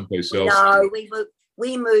you go someplace else? No,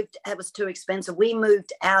 we moved. It was too expensive. We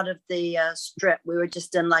moved out of the Strip. We were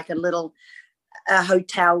just in like a little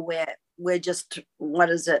hotel where we're just,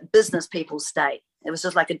 business people stay. It was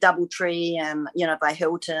just like a DoubleTree and, by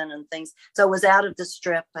Hilton and things. So it was out of the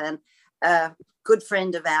Strip, and a good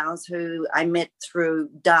friend of ours who I met through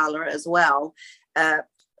Darla as well,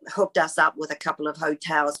 hooked us up with a couple of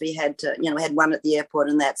hotels. We had had one at the airport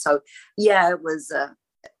and that. So yeah, it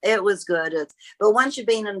was good. But once you've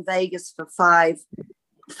been in Vegas for five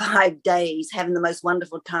days, having the most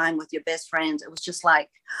wonderful time with your best friends, it was just like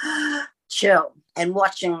chill, and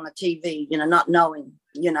watching on the TV, not knowing,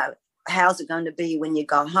 how's it going to be when you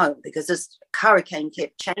go home, because this hurricane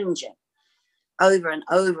kept changing over and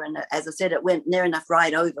over. And as I said, it went near enough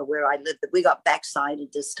right over where I lived that we got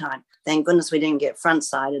backsided this time. Thank goodness we didn't get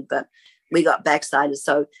front-sided, but we got backsided.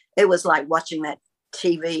 So it was like watching that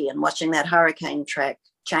TV and watching that hurricane track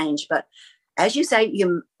change. But as you say,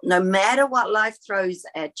 no matter what life throws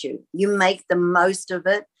at you, you make the most of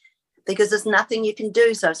it, because there's nothing you can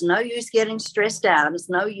do. So it's no use getting stressed out. It's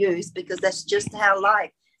no use, because that's just how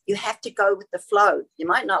life, you have to go with the flow. You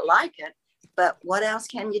might not like it, but what else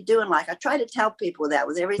can you do in life? I try to tell people that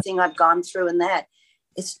with everything I've gone through and that.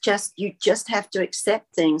 It's just, you just have to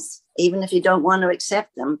accept things, even if you don't want to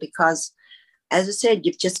accept them, because as I said,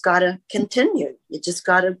 you've just got to continue. You just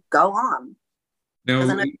got to go on.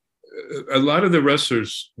 Now, a lot of the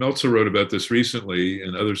wrestlers, Meltzer wrote about this recently,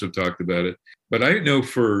 and others have talked about it, but I know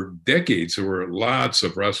for decades there were lots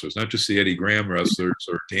of wrestlers, not just the Eddie Graham wrestlers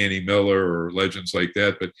or Danny Miller or legends like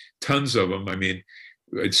that, but tons of them. I mean,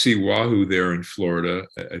 I'd see Wahoo there in Florida.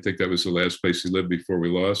 I think that was the last place he lived before we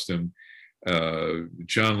lost him.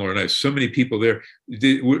 John Laurinaitis, so many people there.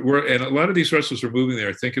 And a lot of these wrestlers were moving there,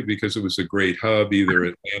 I think, because it was a great hub, either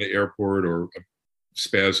at Atlanta Airport or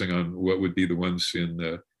spazzing on what would be the ones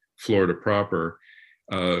in Florida proper.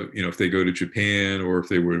 If they go to Japan, or if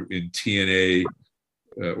they were in TNA,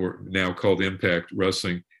 or now called Impact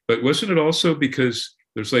Wrestling. But wasn't it also because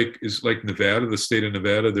there's like Nevada, the state of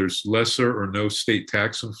Nevada, there's lesser or no state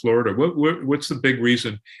tax in Florida? What's the big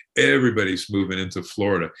reason everybody's moving into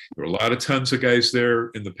Florida? There were a lot of tons of guys there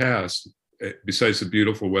in the past, besides the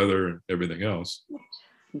beautiful weather and everything else.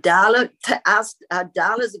 Darla's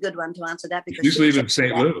a good one to answer that, because she's leaving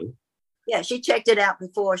St. Louis. Yeah, she checked it out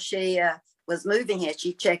before she was moving here.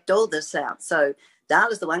 She checked all this out. So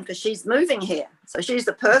Darla's the one, because she's moving here. So she's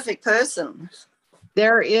the perfect person.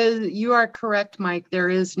 You are correct, Mike. There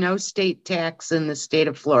is no state tax in the state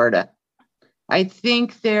of Florida. I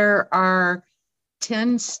think there are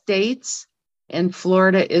 10 states, and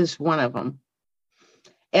Florida is one of them.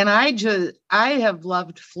 And I have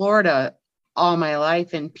loved Florida all my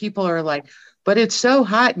life, and people are like, but it's so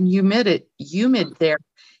hot and humid there.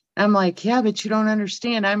 I'm like, yeah, but you don't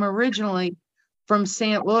understand. I'm originally from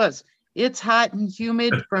St. Louis. It's hot and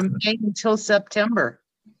humid from May until September.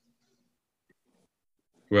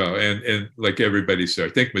 Well, and like everybody said,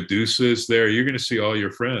 I think Medusa is there. You're going to see all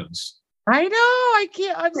your friends. I know. I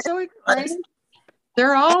can't. I'm so excited.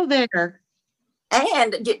 They're all there.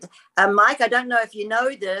 And Mike, I don't know if you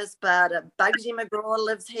know this, but Bugsy McGraw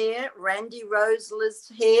lives here. Randy Rose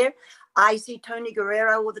lives here. I see Tony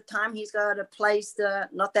Guerrero all the time. He's got a place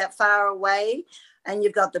not that far away. And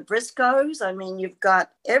you've got the Briscoes. I mean, you've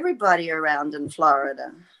got everybody around in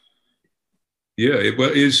Florida. Yeah,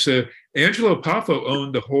 Angelo Poffo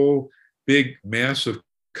owned a whole big mass of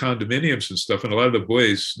condominiums and stuff. And a lot of the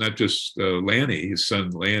boys, not just Lanny, his son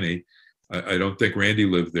Lanny, I don't think Randy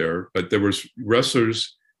lived there, but there was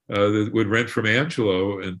wrestlers that would rent from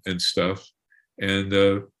Angelo and stuff. And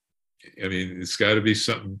I mean, it's got to be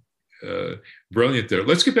something brilliant there.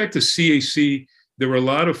 Let's get back to CAC. There were a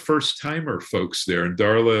lot of first-timer folks there, and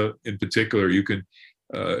Darla in particular. You can,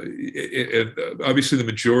 and obviously the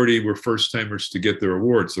majority were first-timers to get their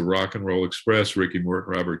awards. The Rock and Roll Express, Ricky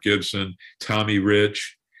Morton, Robert Gibson, Tommy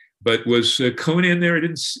Rich. But was Conan there?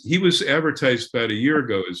 He was advertised about a year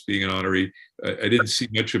ago as being an honoree. I didn't see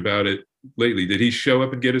much about it lately. Did he show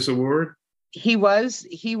up and get his award? He was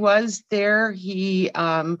there. He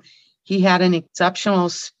had an exceptional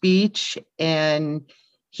speech, and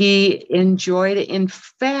he enjoyed it. In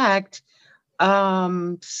fact,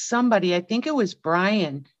 somebody, I think it was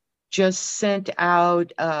Brian, just sent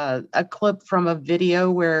out a clip from a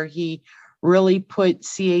video where he really put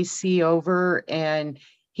CAC over, and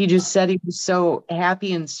he just said he was so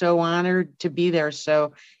happy and so honored to be there.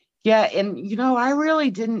 So, yeah. And, I really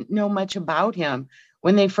didn't know much about him.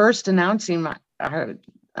 When they first announced him,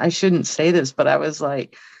 I shouldn't say this, but I was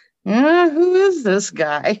like, who is this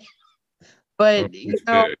guy? But,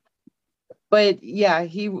 but yeah,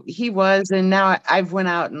 he was. And now I've went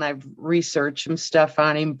out and I've researched some stuff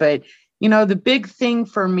on him. But, the big thing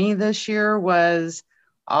for me this year was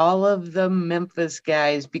all of the Memphis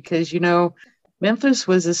guys, because, Memphis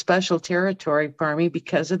was a special territory for me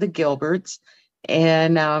because of the Gilberts.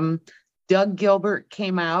 And Doug Gilbert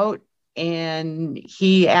came out, and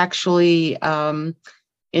he actually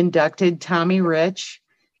inducted Tommy Rich.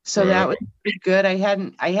 So that was pretty good. I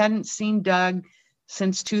hadn't seen Doug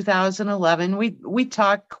since 2011. We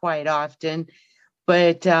talk quite often,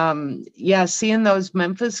 but seeing those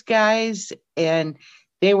Memphis guys, and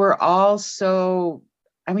they were all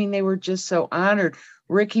they were just so honored.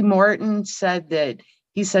 Ricky Morton said that,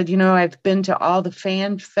 I've been to all the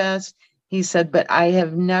Fan Fest. He said, but I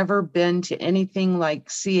have never been to anything like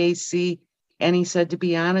CAC. And he said, to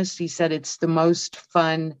be honest, he said, it's the most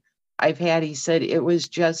fun I've had. He said, it was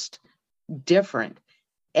just different.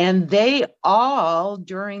 And they all,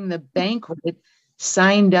 during the banquet,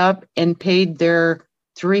 signed up and paid their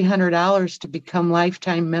 $300 to become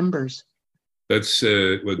lifetime members. That's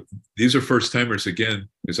these are first timers again,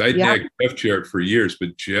 because I nagged Jeff Jarrett for years,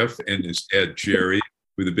 but Jeff and his dad Jerry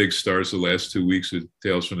were the big stars the last 2 weeks of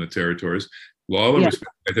Tales from the Territories. Lawler was,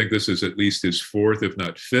 I think this is at least his fourth, if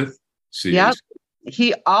not fifth series.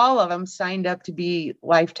 Yep. All of them signed up to be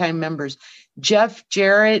lifetime members. Jeff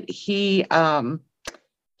Jarrett, he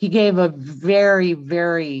gave a very,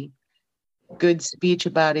 very good speech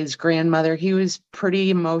about his grandmother. He was pretty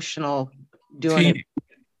emotional doing it.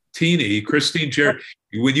 Teeny, Christine Jarrett.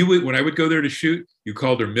 When I would go there to shoot, you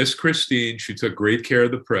called her Miss Christine. She took great care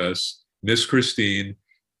of the press. Miss Christine,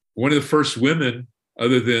 one of the first women,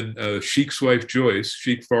 other than Sheik's wife Joyce,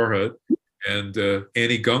 Sheik Farhat, and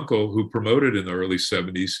Annie Gunkel, who promoted in the early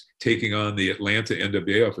 70s, taking on the Atlanta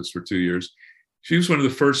NWA office for 2 years. She was one of the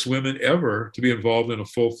first women ever to be involved in a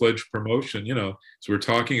full-fledged promotion. So we're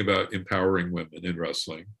talking about empowering women in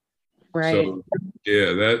wrestling. Right. So,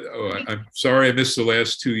 I'm sorry I missed the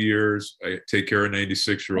last 2 years. I take care of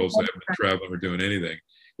 96-year-olds that haven't been traveling or doing anything.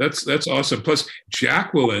 That's awesome. Plus,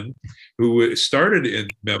 Jacqueline, who started in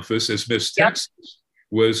Memphis as Miss Texas,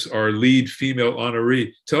 was our lead female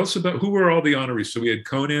honoree. Tell us about who were all the honorees. So we had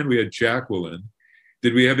Conan, we had Jacqueline.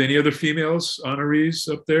 Did we have any other females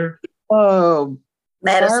honorees up there? Oh,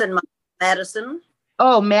 Madison.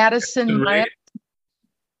 Oh, Madison.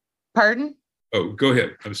 Pardon? Oh, go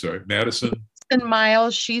ahead. I'm sorry. Madison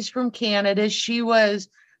Miles. She's from Canada.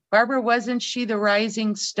 Barbara, wasn't she the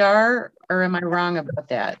rising star? Or am I wrong about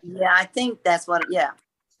that? Yeah, I think that's what,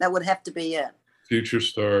 that would have to be it. Future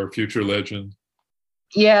star, future legend.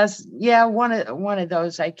 Yes. Yeah. One of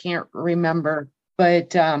those. I can't remember,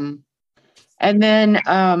 but, and then,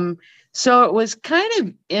 so it was kind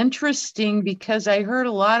of interesting because I heard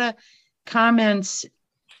a lot of comments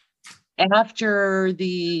after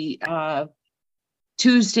the,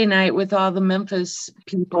 Tuesday night with all the Memphis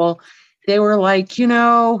people. They were like,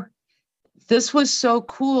 this was so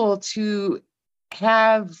cool to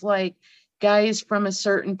have like guys from a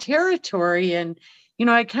certain territory. And,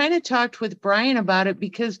 I kind of talked with Brian about it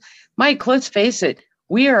because, Mike, let's face it,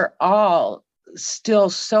 we are all still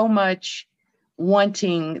so much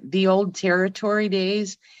wanting the old territory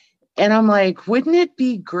days. And I'm like, wouldn't it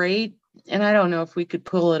be great? And I don't know if we could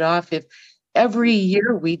pull it off if every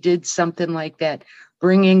year we did something like that.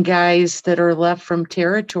 Bring in guys that are left from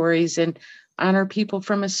territories and honor people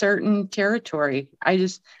from a certain territory. I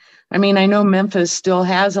know Memphis still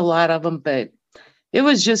has a lot of them, but it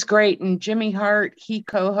was just great. And Jimmy Hart, he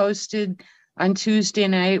co-hosted on Tuesday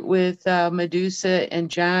night with Medusa and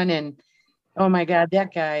John. And oh my God,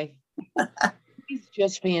 that guy, he's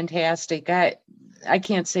just fantastic. I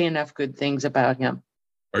can't say enough good things about him.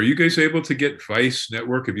 Are you guys able to get Vice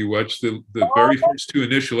Network? Have you watched the very first two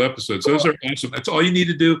initial episodes? Those are awesome. That's all you need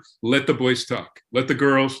to do. Let the boys talk. Let the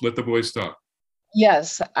girls, let the boys talk.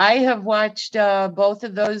 Yes, I have watched both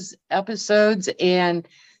of those episodes, and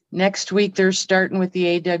next week they're starting with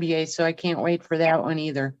the AWA, so I can't wait for that one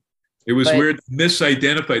either. It was weird,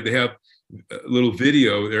 misidentified. They have a little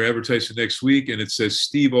video they're advertising next week, and it says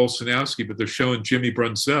Steve Olsenowski, but they're showing Jimmy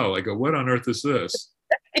Brunsell. I go, what on earth is this?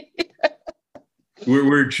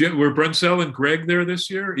 Were Brunsell and Greg there this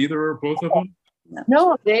year? Either or both of them?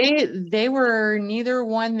 No, they were neither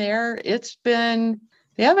one there.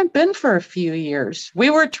 They haven't been for a few years.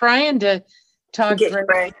 We were trying to talk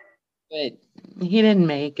Greg, but he didn't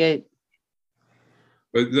make it.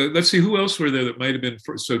 But let's see who else were there that might have been.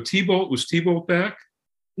 So was T-Bolt back?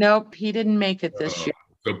 Nope, he didn't make it this year.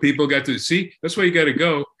 So people got to see. That's why you got to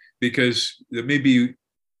go, because there may be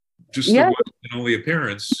just the one and only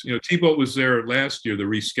appearance. T-Bolt was there last year, the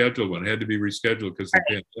rescheduled one. It had to be rescheduled because of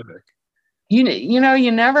the pandemic.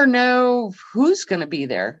 You never know who's going to be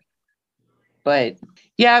there. But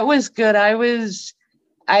yeah, it was good. I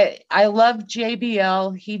loved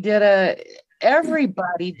JBL.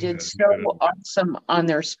 Everybody did so awesome on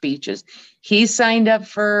their speeches. He signed up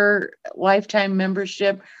for lifetime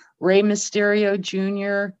membership. Rey Mysterio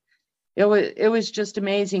Jr. It was just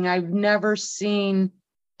amazing. I've never seen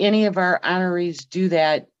any of our honorees do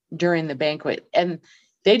that during the banquet, and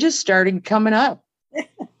they just started coming up.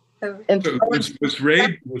 And so was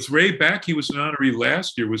Ray back? He was an honoree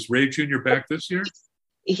last year. Was Ray Jr. back this year?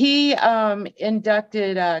 He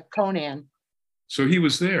inducted Conan. So he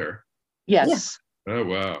was there. Yes. Yeah. Oh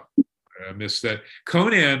wow, I missed that.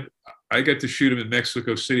 Conan, I got to shoot him in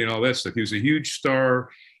Mexico City and all that stuff. He was a huge star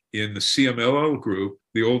in the CMLL group,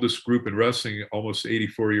 the oldest group in wrestling, almost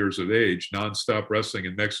 84 years of age, nonstop wrestling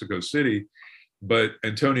in Mexico City. But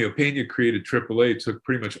Antonio Pena created AAA, took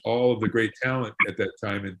pretty much all of the great talent at that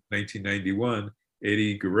time in 1991,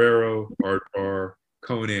 Eddie Guerrero, Art Barr,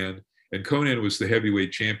 Conan, And Conan was the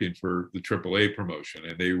heavyweight champion for the AAA promotion,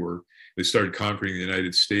 and they started conquering the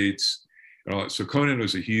United States and all that. So Conan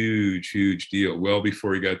was a huge deal well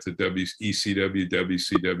before he got to ECW,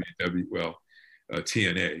 WCW,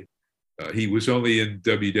 TNA. He was only in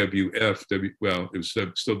WWF, it was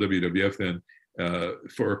still WWF then,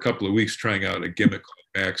 for a couple of weeks trying out a gimmick called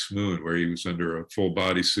Max Moon, where he was under a full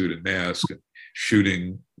bodysuit and mask and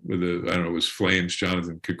shooting with I don't know, it was flames.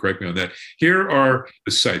 Jonathan could correct me on that. Here are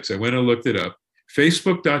the sites. I went and looked it up.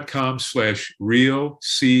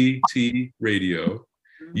 Facebook.com/RealCTRadio,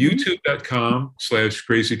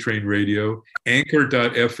 YouTube.com/CrazyTrainRadio,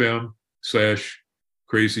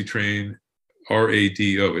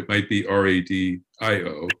 Anchor.fm/CrazyTrainRadio. It might be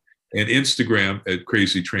RADIO, and Instagram at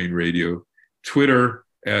Crazy Train Radio, Twitter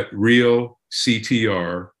at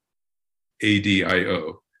RealCTRAdio.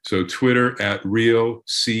 So Twitter at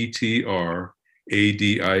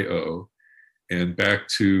RealCTRAdio, and back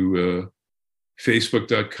to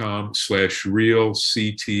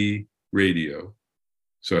Facebook.com/RealCTRadio.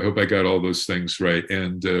 So I hope I got all those things right.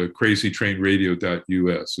 And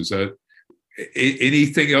CrazyTrainRadio.us. Is that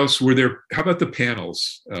anything else? How about the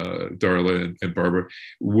panels, Darla and Barbara?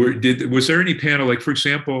 Was there any panel, like, for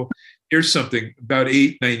example, here's something about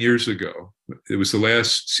 8-9 years ago. It was the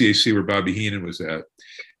last CAC where Bobby Heenan was at.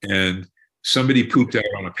 And somebody pooped out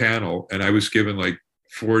on a panel, and I was given like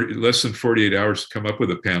less than 48 hours to come up with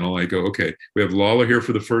a panel. I go, okay, we have Lawler here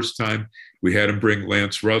for the first time. We had him bring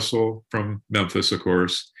Lance Russell from Memphis, of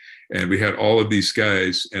course. And we had all of these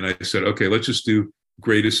guys. And I said, okay, let's just do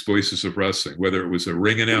greatest voices of wrestling, whether it was a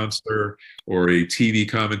ring announcer or a TV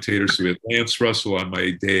commentator. So we had Lance Russell on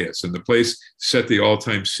my dais, and the place set the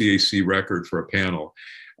all-time CAC record for a panel.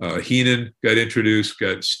 Heenan got introduced,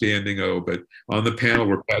 got standing O, but on the panel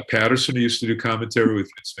were Pat Patterson, who used to do commentary with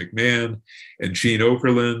Vince McMahon, and Gene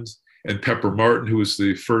Okerlund, and Pepper Martin, who was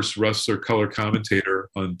the first wrestler color commentator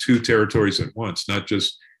on 2 territories at once, not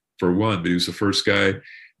just for one, but he was the first guy.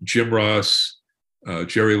 Jim Ross,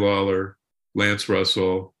 Jerry Lawler, Lance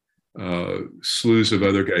Russell, slews of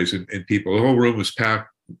other guys and people. The whole room was packed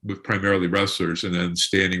with primarily wrestlers, and then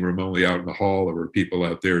standing room only out in the hall, there were people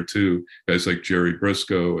out there too, guys like Jerry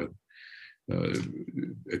Briscoe and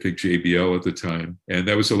I think JBL at the time. And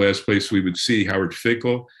that was the last place we would see. Howard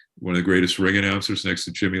Finkel, one of the greatest ring announcers next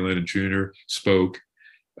to Jimmy Lennon Jr., spoke.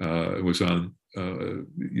 It was on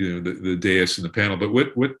the dais and the panel. But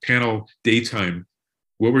what panel daytime?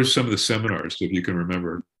 What were some of the seminars, if you can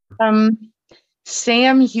remember?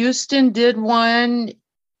 Sam Houston did one.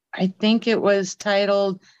 I think it was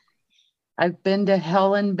titled "I've Been to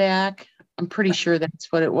Hell and Back." I'm pretty sure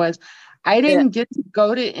that's what it was. I didn't get to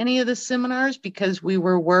go to any of the seminars because we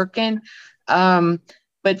were working.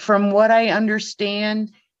 But from what I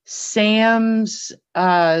understand, Sam's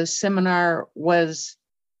seminar was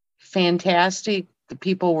fantastic. The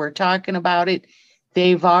people were talking about it.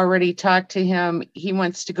 They've already talked to him. He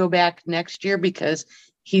wants to go back next year because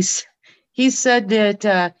he said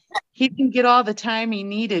that he didn't get all the time he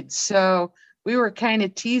needed. So we were kind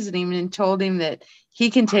of teasing him and told him that he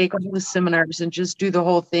can take all the seminars and just do the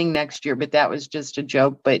whole thing next year. But that was just a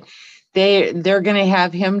joke. But they're going to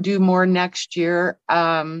have him do more next year.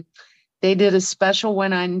 They did a special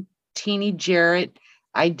one on Teeny Jarrett.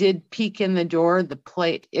 I did peek in the door.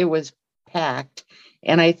 It was packed.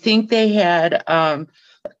 And I think they had, I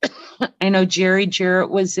know Jerry Jarrett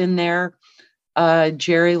was in there.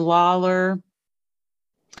 Jerry Lawler.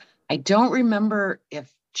 I don't remember if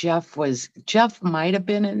Jeff might have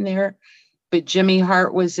been in there, but Jimmy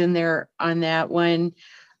Hart was in there on that one.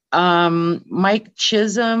 Mike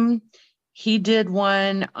Chisholm, he did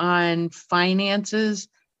one on finances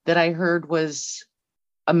that I heard was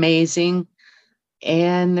amazing.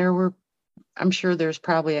 And I'm sure there's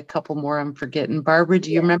probably a couple more I'm forgetting. Barbara,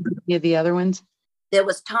 do you remember any of the other ones? There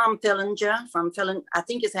was Tom Fillinger from I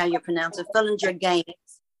think is how you pronounce it, Fillinger Games.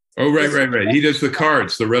 Oh, right. He does the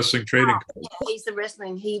cards, the wrestling trading cards. Yeah, he's the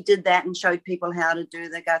wrestling. He did that and showed people how to do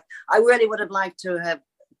the guys. I really would have liked to have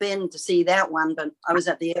been to see that one, but I was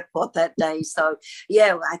at the airport that day. So,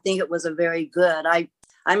 yeah, I think it was a very good. I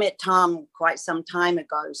met Tom quite some time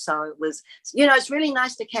ago. So it was, it's really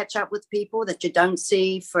nice to catch up with people that you don't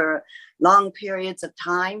see for long periods of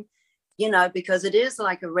time. Because it is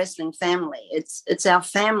like a wrestling family. It's our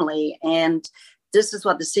family. And this is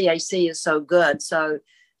what the CAC is so good. So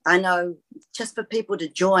I know just for people to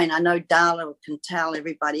join, I know Darla can tell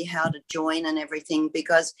everybody how to join and everything,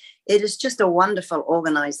 because it is just a wonderful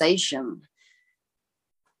organization.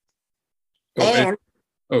 And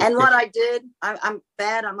what I did, I'm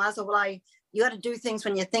bad. I might as well, you got to do things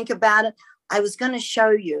when you think about it. I was going to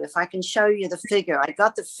show you, if I can show you the figure. I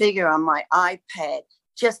got the figure on my iPad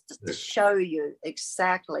just to show you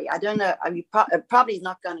exactly. I don't know. I mean, it probably is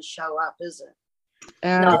not going to show up, is it?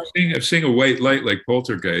 No. I'm seeing a white light like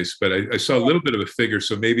Poltergeist, but I saw a little bit of a figure,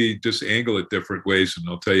 so maybe just angle it different ways, and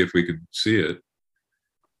I'll tell you if we can see it.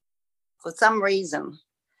 For some reason.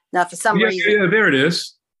 Now, for some reason. Yeah, there it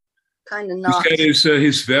is. Kind of not. He's got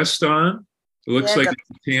his vest on. It looks like a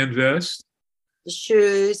tan vest. The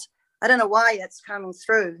shoes. I don't know why that's coming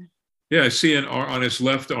through. Yeah, I see on his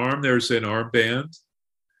left arm, there's an armband.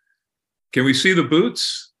 Can we see the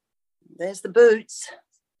boots? There's the boots.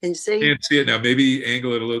 Can you see? Can't see it now. Maybe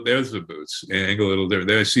angle it a little. There's the boots. Angle it a little there.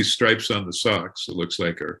 There I see stripes on the socks. It looks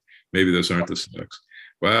like, or maybe those aren't the socks.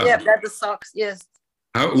 Wow. Yeah, that's the socks. Yes.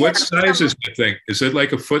 What size is that thing? Is it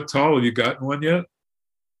like a foot tall? Have you gotten one yet?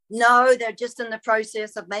 No, they're just in the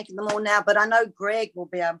process of making them all now. But I know Greg will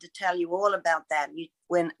be able to tell you all about that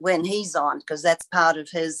when he's on, because that's part of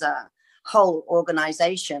his whole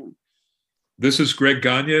organization. This is Greg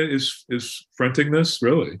Gagne is fronting this,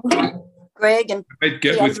 really? Greg and I might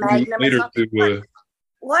get with you later to.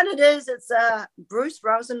 What it is, it's Bruce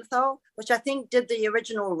Rosenthal, which I think did the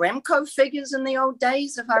original Remco figures in the old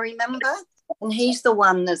days, if I remember. And he's the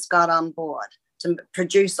one that's got on board to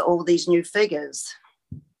produce all these new figures.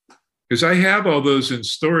 Because I have all those in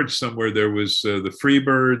storage somewhere. There was the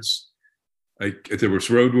Freebirds. There was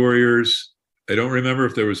Road Warriors. I don't remember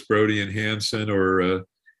if there was Brody and Hansen, or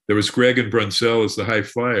there was Greg and Brunzell as the High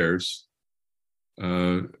Flyers.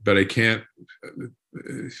 But I can't.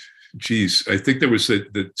 Geez, I think there was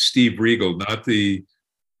the Steve Regal, not the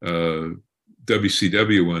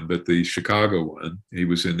WCW one, but the Chicago one. He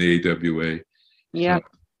was in the AWA. Yeah.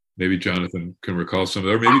 Maybe Jonathan can recall some of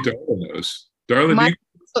that, or maybe Darla knows. Darla,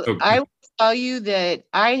 I will tell you that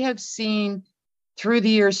I have seen through the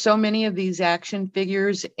years so many of these action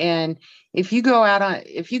figures, and if you go out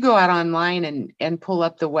online and pull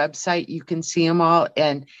up the website, you can see them all,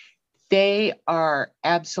 and they are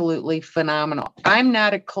absolutely phenomenal. I'm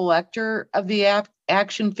not a collector of the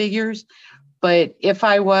action figures, but if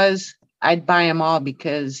I was, I'd buy them all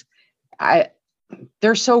because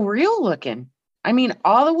they're so real looking. I mean,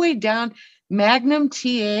 all the way down. Magnum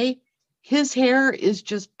TA, his hair is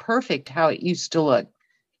just perfect how it used to look.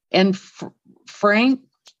 And Frank,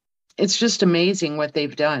 it's just amazing what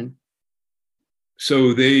they've done.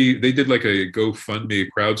 So they did like a GoFundMe,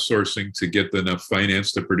 crowdsourcing to get enough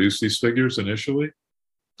finance to produce these figures initially?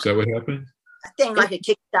 Is that what happened? I think like a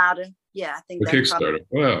Kickstarter. Yeah, I think a Kickstarter.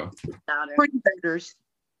 Wow. Computers.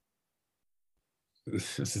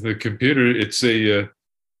 The computer, it's a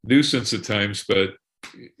nuisance at times, but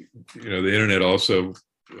the internet also,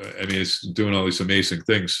 I mean, it's doing all these amazing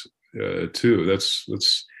things too.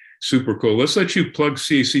 That's super cool. Let's let you plug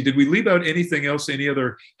CAC. Did we leave out anything else? Any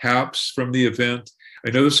other haps from the event?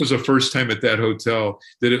 I know this was the first time at that hotel.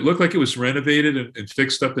 Did it look like it was renovated and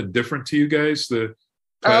fixed up and different to you guys? The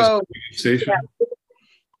Plaza station. Yeah.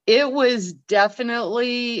 It was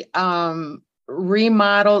definitely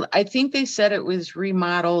remodeled. I think they said it was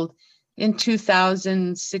remodeled in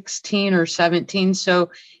 2016 or 17.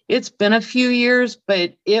 So it's been a few years,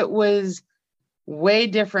 but it was way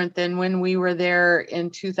different than when we were there in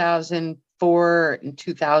 2004 and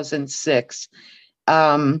 2006.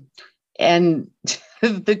 And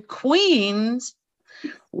the Queens,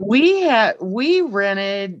 we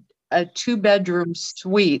rented a 2-bedroom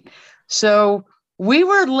suite. So we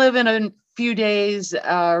were living a few days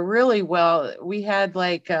really well. We had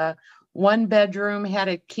like one bedroom had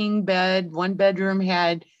a king bed, one bedroom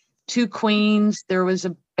had 2 queens. There was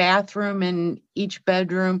a bathroom in each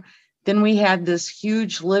bedroom. Then we had this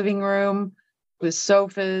huge living room with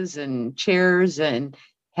sofas and chairs, and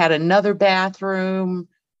had another bathroom,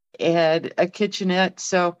 had a kitchenette.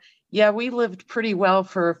 So yeah, we lived pretty well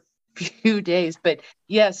for a few days, but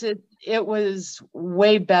yes, it was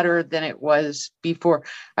way better than it was before.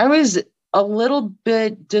 I was a little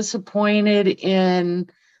bit disappointed in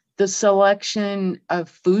the selection of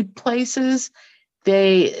food places.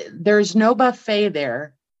 There's no buffet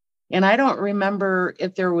there. And I don't remember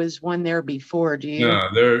if there was one there before. Do you?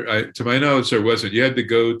 No, to my knowledge, there wasn't. You had to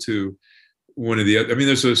go to one of the other. I mean,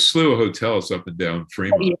 there's a slew of hotels up and down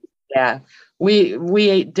Fremont. Yeah, we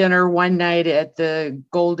ate dinner one night at the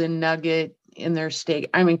Golden Nugget in their steak.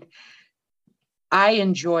 I mean, I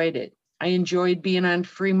enjoyed it. I enjoyed being on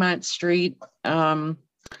Fremont Street.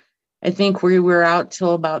 I think we were out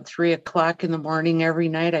till about 3 o'clock in the morning every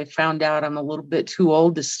night. I found out I'm a little bit too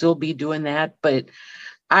old to still be doing that, but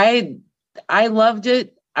I loved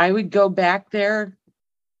it. I would go back there.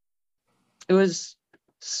 It was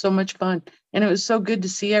so much fun. And it was so good to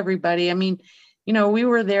see everybody. I mean, we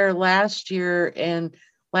were there last year and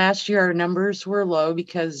Last year, our numbers were low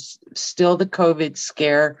because still the COVID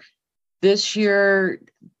scare. This year,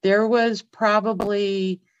 there was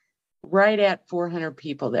probably right at 400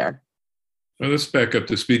 people there. Well, let's back up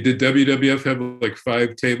to speed. Did WWF have like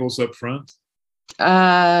 5 tables up front?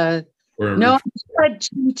 No, we had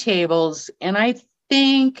 2 tables. And I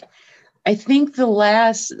think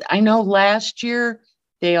last year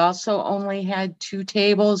they also only had 2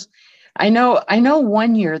 tables. I know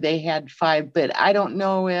one year they had 5, but I don't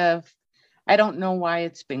know why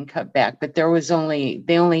it's been cut back, but they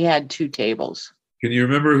only had 2 tables. Can you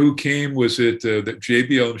remember who came? Was it that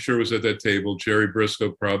JBL, I'm sure, was at that table. Jerry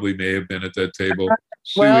Briscoe probably may have been at that table.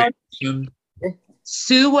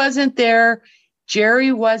 Sue wasn't there.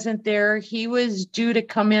 Jerry wasn't there. He was due to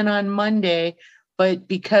come in on Monday, but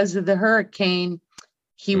because of the hurricane,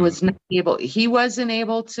 he wasn't able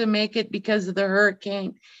to make it because of the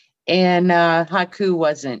hurricane, and Haku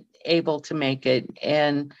wasn't able to make it.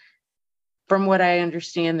 And from what I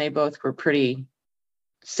understand, they both were pretty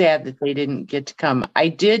sad that they didn't get to come. I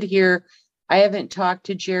did hear, I haven't talked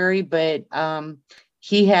to Jerry, but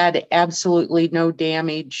he had absolutely no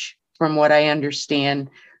damage from what I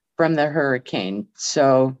understand from the hurricane.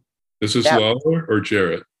 So this is Lawler or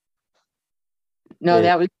Jarrett? No,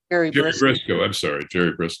 that was Jerry Briscoe. I'm sorry,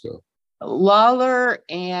 Jerry Briscoe. Lawler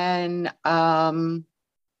and Barbara,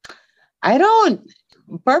 I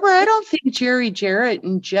don't think Jerry Jarrett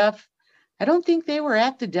and Jeff, I don't think they were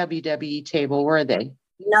at the WWE table, were they?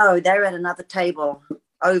 No, they were at another table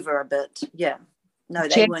over a bit. Yeah. No,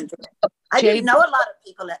 they weren't. I didn't know a lot of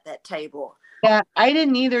people at that table. Yeah, I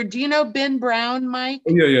didn't either. Do you know Ben Brown, Mike?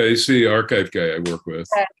 Oh, yeah. He's the archive guy I work with.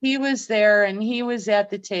 Yeah, he was there and he was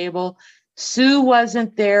at the table. Sue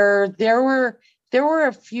wasn't there. There were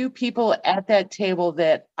a few people at that table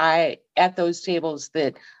at those tables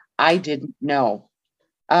that I didn't know.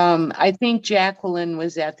 I think Jacqueline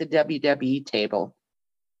was at the WWE table.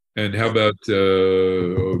 And how about, why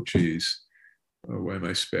am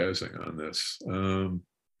I spazzing on this?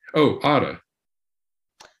 Ada.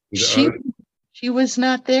 She was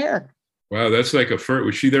not there. Wow, that's like a first.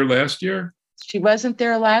 Was she there last year? She wasn't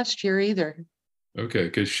there last year either. Okay,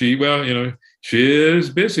 because she is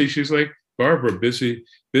busy. She's like Barbara, busy.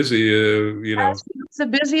 She's a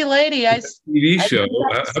busy lady. TV show.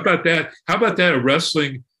 How about that? How about that? A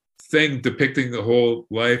wrestling thing depicting the whole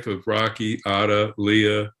life of Rocky, Ada,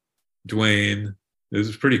 Leah, Dwayne. This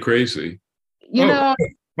is pretty crazy.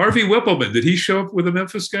 Harvey Whippleman. Did he show up with the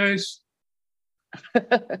Memphis guys?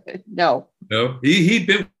 No. He'd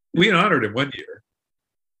been. We honored him one year.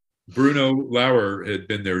 Bruno Lauer had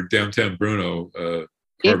been there. Downtown Bruno.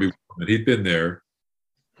 Harvey Whippleman. He'd been there.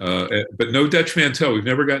 But no Dutch Mantel. We've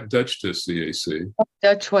never gotten Dutch to CAC.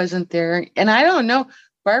 Dutch wasn't there. And I don't know.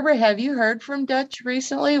 Barbara, have you heard from Dutch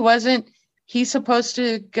recently? Wasn't he supposed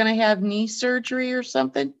to going to have knee surgery or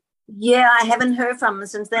something? Yeah, I haven't heard from him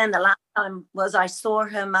since then. The last time was I saw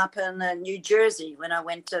him up in New Jersey when I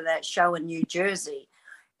went to that show in New Jersey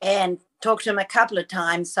and talked to him a couple of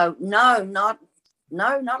times. So no, not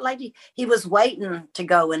lately. He was waiting to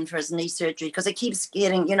go in for his knee surgery because it keeps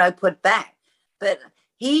getting, put back. But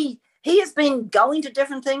he has been going to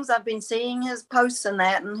different things. I've been seeing his posts and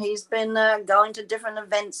that, and he's been going to different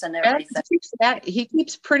events and everything. He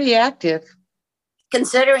keeps pretty active.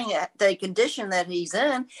 Considering the condition that he's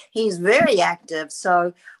in, he's very active.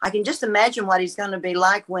 So I can just imagine what he's going to be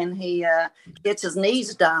like when he gets his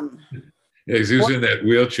knees done. Yeah, he was in that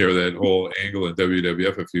wheelchair, that whole angle in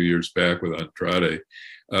WWF a few years back with Andrade.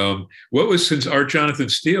 Since Art Jonathan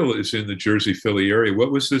Steele is in the Jersey, Philly area,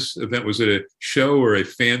 what was this event? Was it a show or a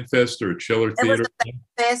fan fest or a chiller theater? It was a fan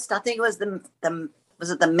fest. I think it was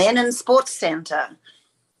the Men in Sports Center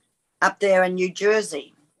up there in New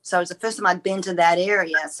Jersey. So it was the first time I'd been to that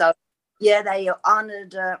area. So, yeah, they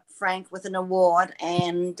honored Frank with an award,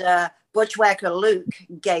 and Bushwhacker Luke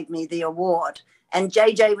gave me the award. And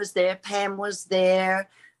JJ was there, Pam was there,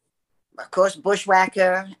 of course,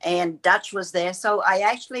 Bushwhacker, and Dutch was there. So I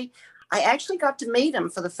actually got to meet him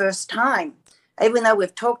for the first time, even though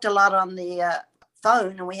we've talked a lot on the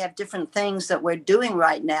phone and we have different things that we're doing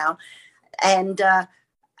right now. And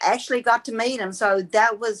actually got to meet him. So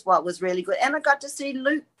that was what was really good. And I got to see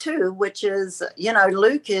Luke too, which is,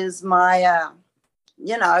 Luke is my,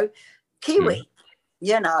 Kiwi,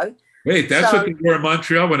 Wait, that's what they were in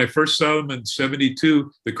Montreal when I first saw them in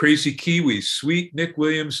 72, the Crazy Kiwis, Sweet Nick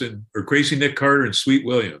Williams or Crazy Nick Carter and Sweet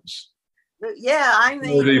Williams. Yeah, I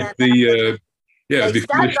mean. Before the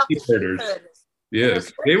Sheep Herders. Yeah,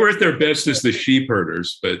 they were at their best as the Sheep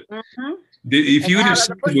Herders, but if you would have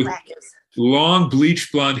seen them with long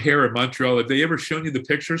bleached blonde hair in Montreal, have they ever shown you the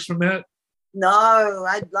pictures from that? No,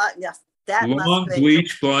 That long must be.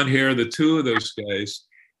 bleach blonde hair. The two of those guys,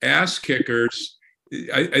 ass kickers.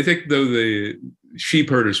 I think though the sheep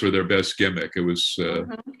herders were their best gimmick. It was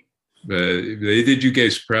they did you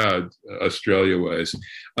guys proud, Australia-wise.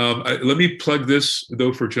 Let me plug this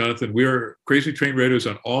though for Jonathan. We're Crazy Train Radio is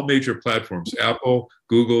on all major platforms: Apple,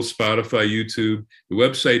 Google, Spotify, YouTube. The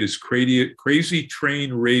website is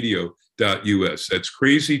crazytrainradio.us. That's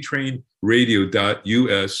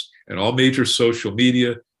crazytrainradio.us, and all major social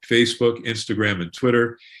media: Facebook, Instagram, and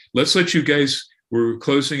Twitter. Let's let you guys. We're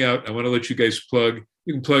closing out. I want to let you guys plug.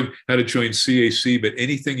 You can plug how to join CAC, but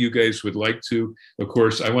anything you guys would like to. Of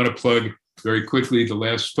course, I want to plug very quickly The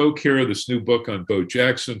Last Folk Hero, this new book on Bo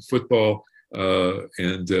Jackson, football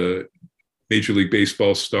and Major League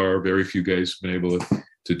Baseball star. Very few guys have been able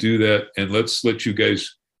to do that. And let's let you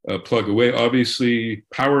guys plug away. Obviously,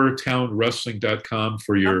 PowerTownWrestling.com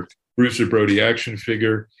for your Bruiser Brody action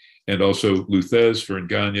figure, and also Luthez for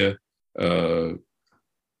Nganya. Who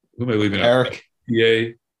am I leaving out? Eric.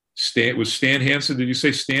 PA. Stan Hansen. Did you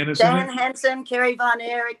say Stan is Stan Hansen, Kerry Von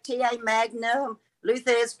Erich, T.A. Magnum,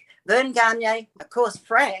 Luthez, Vern Gagne, of course,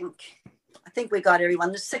 Frank. I think we got everyone.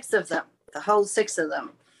 There's 6 of them, the whole 6 of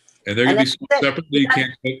them. And they're going to be sold separately. You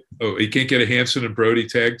can't get a Hansen and Brody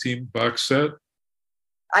tag team box set?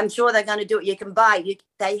 I'm sure they're going to do it. You can buy.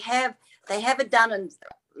 They have it done in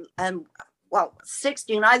 6.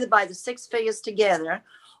 You can either buy the 6 figures together,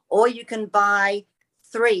 or you can buy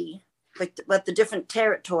 3 with the different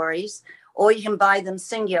territories, or you can buy them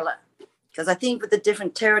singular. Because I think with the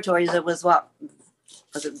different territories, it was it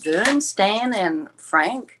Vern, Stan, and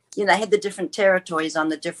Frank? They had the different territories on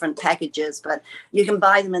the different packages, but you can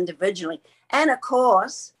buy them individually. And of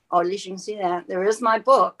course, or at least you can see that, there is my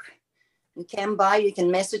book. You can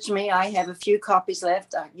message me. I have a few copies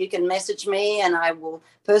left. You can message me and I will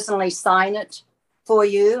personally sign it for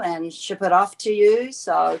you and ship it off to you.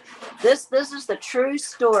 So this is the true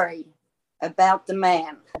story about the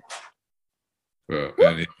man.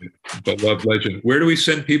 Beloved legend. Where do we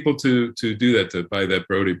send people to do that, to buy that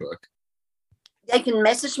Brody book? They can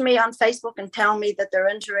message me on Facebook and tell me that they're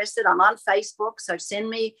interested. I'm on Facebook, so send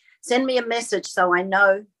me a message so I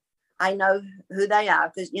know who they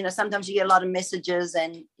are, because sometimes you get a lot of messages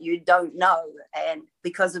and you don't know, and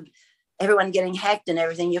because of everyone getting hacked and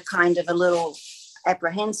everything, you're kind of a little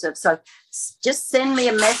apprehensive. So just send me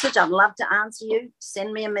a message. I'd love to answer you.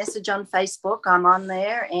 Send me a message on Facebook. I'm on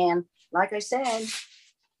there, and like I said,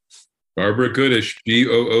 Barbara Goodish,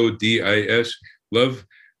 Goodis. Love.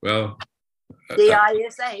 Well,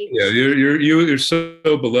 DISH. Yeah, you're so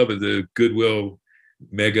beloved. The Goodwill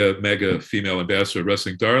mega female ambassador of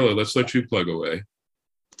wrestling. Darla, let's let you plug away.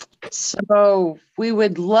 So we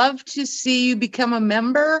would love to see you become a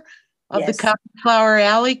member of the Cauliflower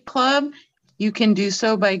Alley Club. You can do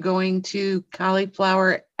so by going to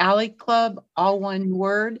Cauliflower Alley Club, all one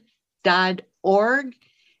word, .org,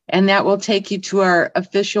 and that will take you to our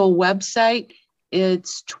official website.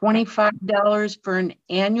 It's $25 for an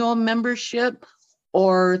annual membership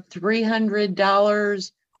or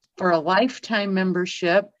 $300 for a lifetime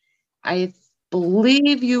membership. I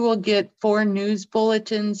believe you will get 4 news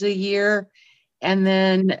bulletins a year, and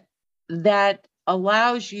then that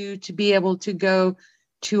allows you to be able to go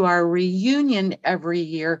to our reunion every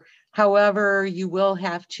year. However, you will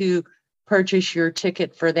have to purchase your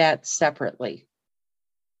ticket for that separately.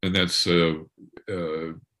 And that's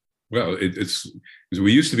it's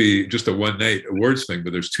we used to be just a one night awards thing,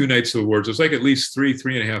 but there's 2 nights of awards. It's like at least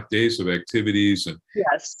 3.5 days of activities and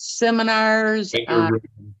seminars,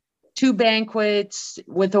 2 banquets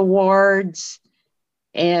with awards,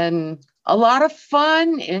 and a lot of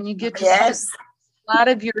fun. And you get to see a lot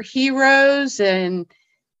of your heroes and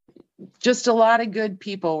just a lot of good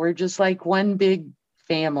people. We're just like one big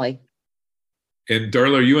family. And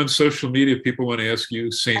Darla, are you on social media? People want to ask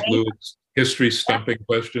you St. Louis history stumping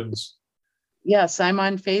questions. Yes, I'm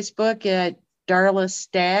on Facebook at Darla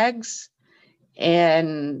Staggs,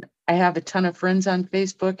 and I have a ton of friends on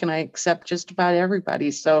Facebook, and I accept just about everybody.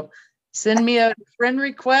 So send me a friend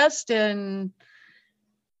request, and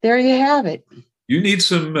there you have it. You need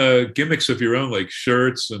some gimmicks of your own, like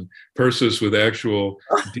shirts and purses with actual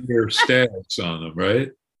deer stags on them,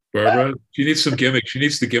 right, Barbara? She needs some gimmicks. She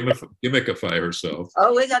needs to gimmickify herself.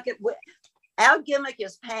 Oh, our gimmick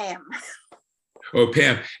is Pam. Oh,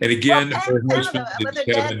 Pam. And again, her husband with her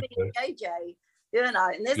dad being JJ, and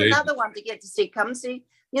there's another one to get to see. Come see,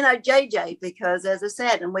 JJ, because as I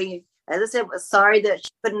said, we're sorry that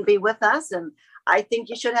she couldn't be with us. And I think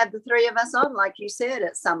you should have the 3 of us on, like you said,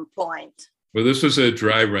 at some point. Well, this was a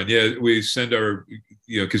dry run. Yeah, we send our,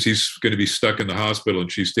 because he's going to be stuck in the hospital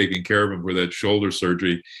and she's taking care of him for that shoulder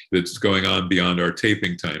surgery that's going on beyond our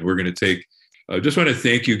taping time. We're going to take, just want to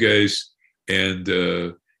thank you guys. And,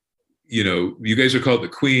 you guys are called the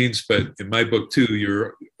Queens, but in my book too,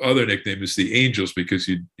 your other nickname is the Angels because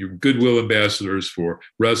you're goodwill ambassadors for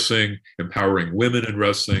wrestling, empowering women in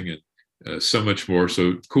wrestling, and so much more.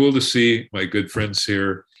 So cool to see my good friends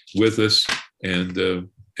here with us. And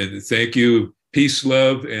thank you. Peace,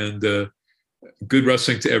 love, and good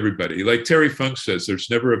wrestling to everybody. Like Terry Funk says, there's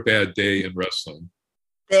never a bad day in wrestling.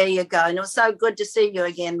 There you go. And it was so good to see you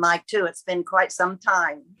again, Mike, too. It's been quite some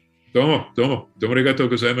time. Domo arigato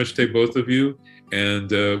gozaimashite, both of you. And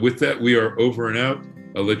with that, we are over and out.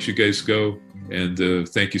 I'll let you guys go. And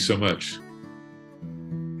thank you so much.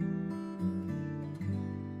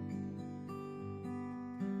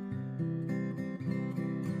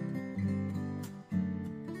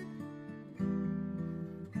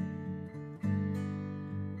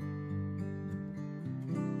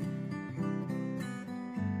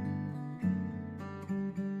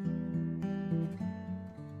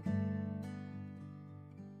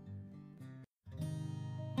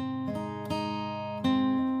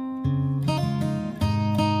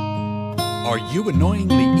 Are you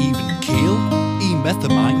annoyingly even keel?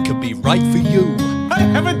 E-methamine could be right for you. I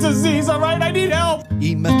have a disease, all right? I need help.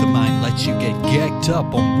 E-methamine lets you get gagged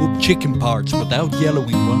up on whooped chicken parts without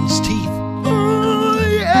yellowing one's teeth.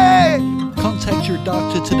 Yeah! Contact your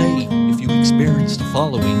doctor today if you experience the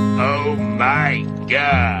following. Oh my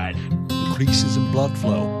God. Increases in blood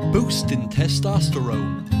flow, boost in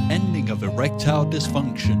testosterone, ending of erectile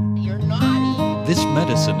dysfunction. You're naughty. This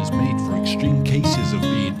medicine is made for extreme cases of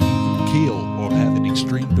being keel or having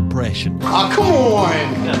extreme depression. Oh, come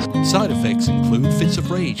on! Side effects include fits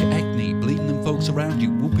of rage, acne, bleeding in folks around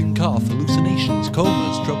you, whooping cough, hallucinations,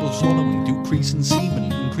 comas, trouble swallowing, decrease in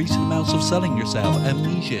semen, increasing amounts of selling yourself,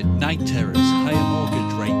 amnesia, night terrors, higher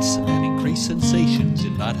mortgage rates, and increased sensations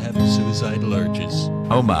in not having suicidal urges.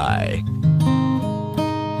 Oh my.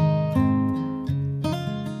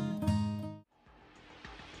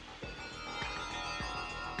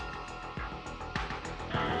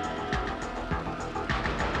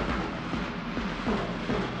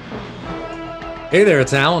 Hey there,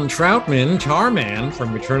 it's Alan Troutman, Tarman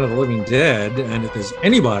from Return of the Living Dead. And if there's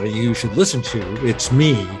anybody you should listen to, it's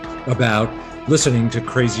me about listening to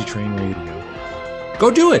Crazy Train Radio.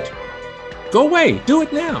 Go do it. Go away. Do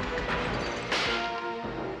it now.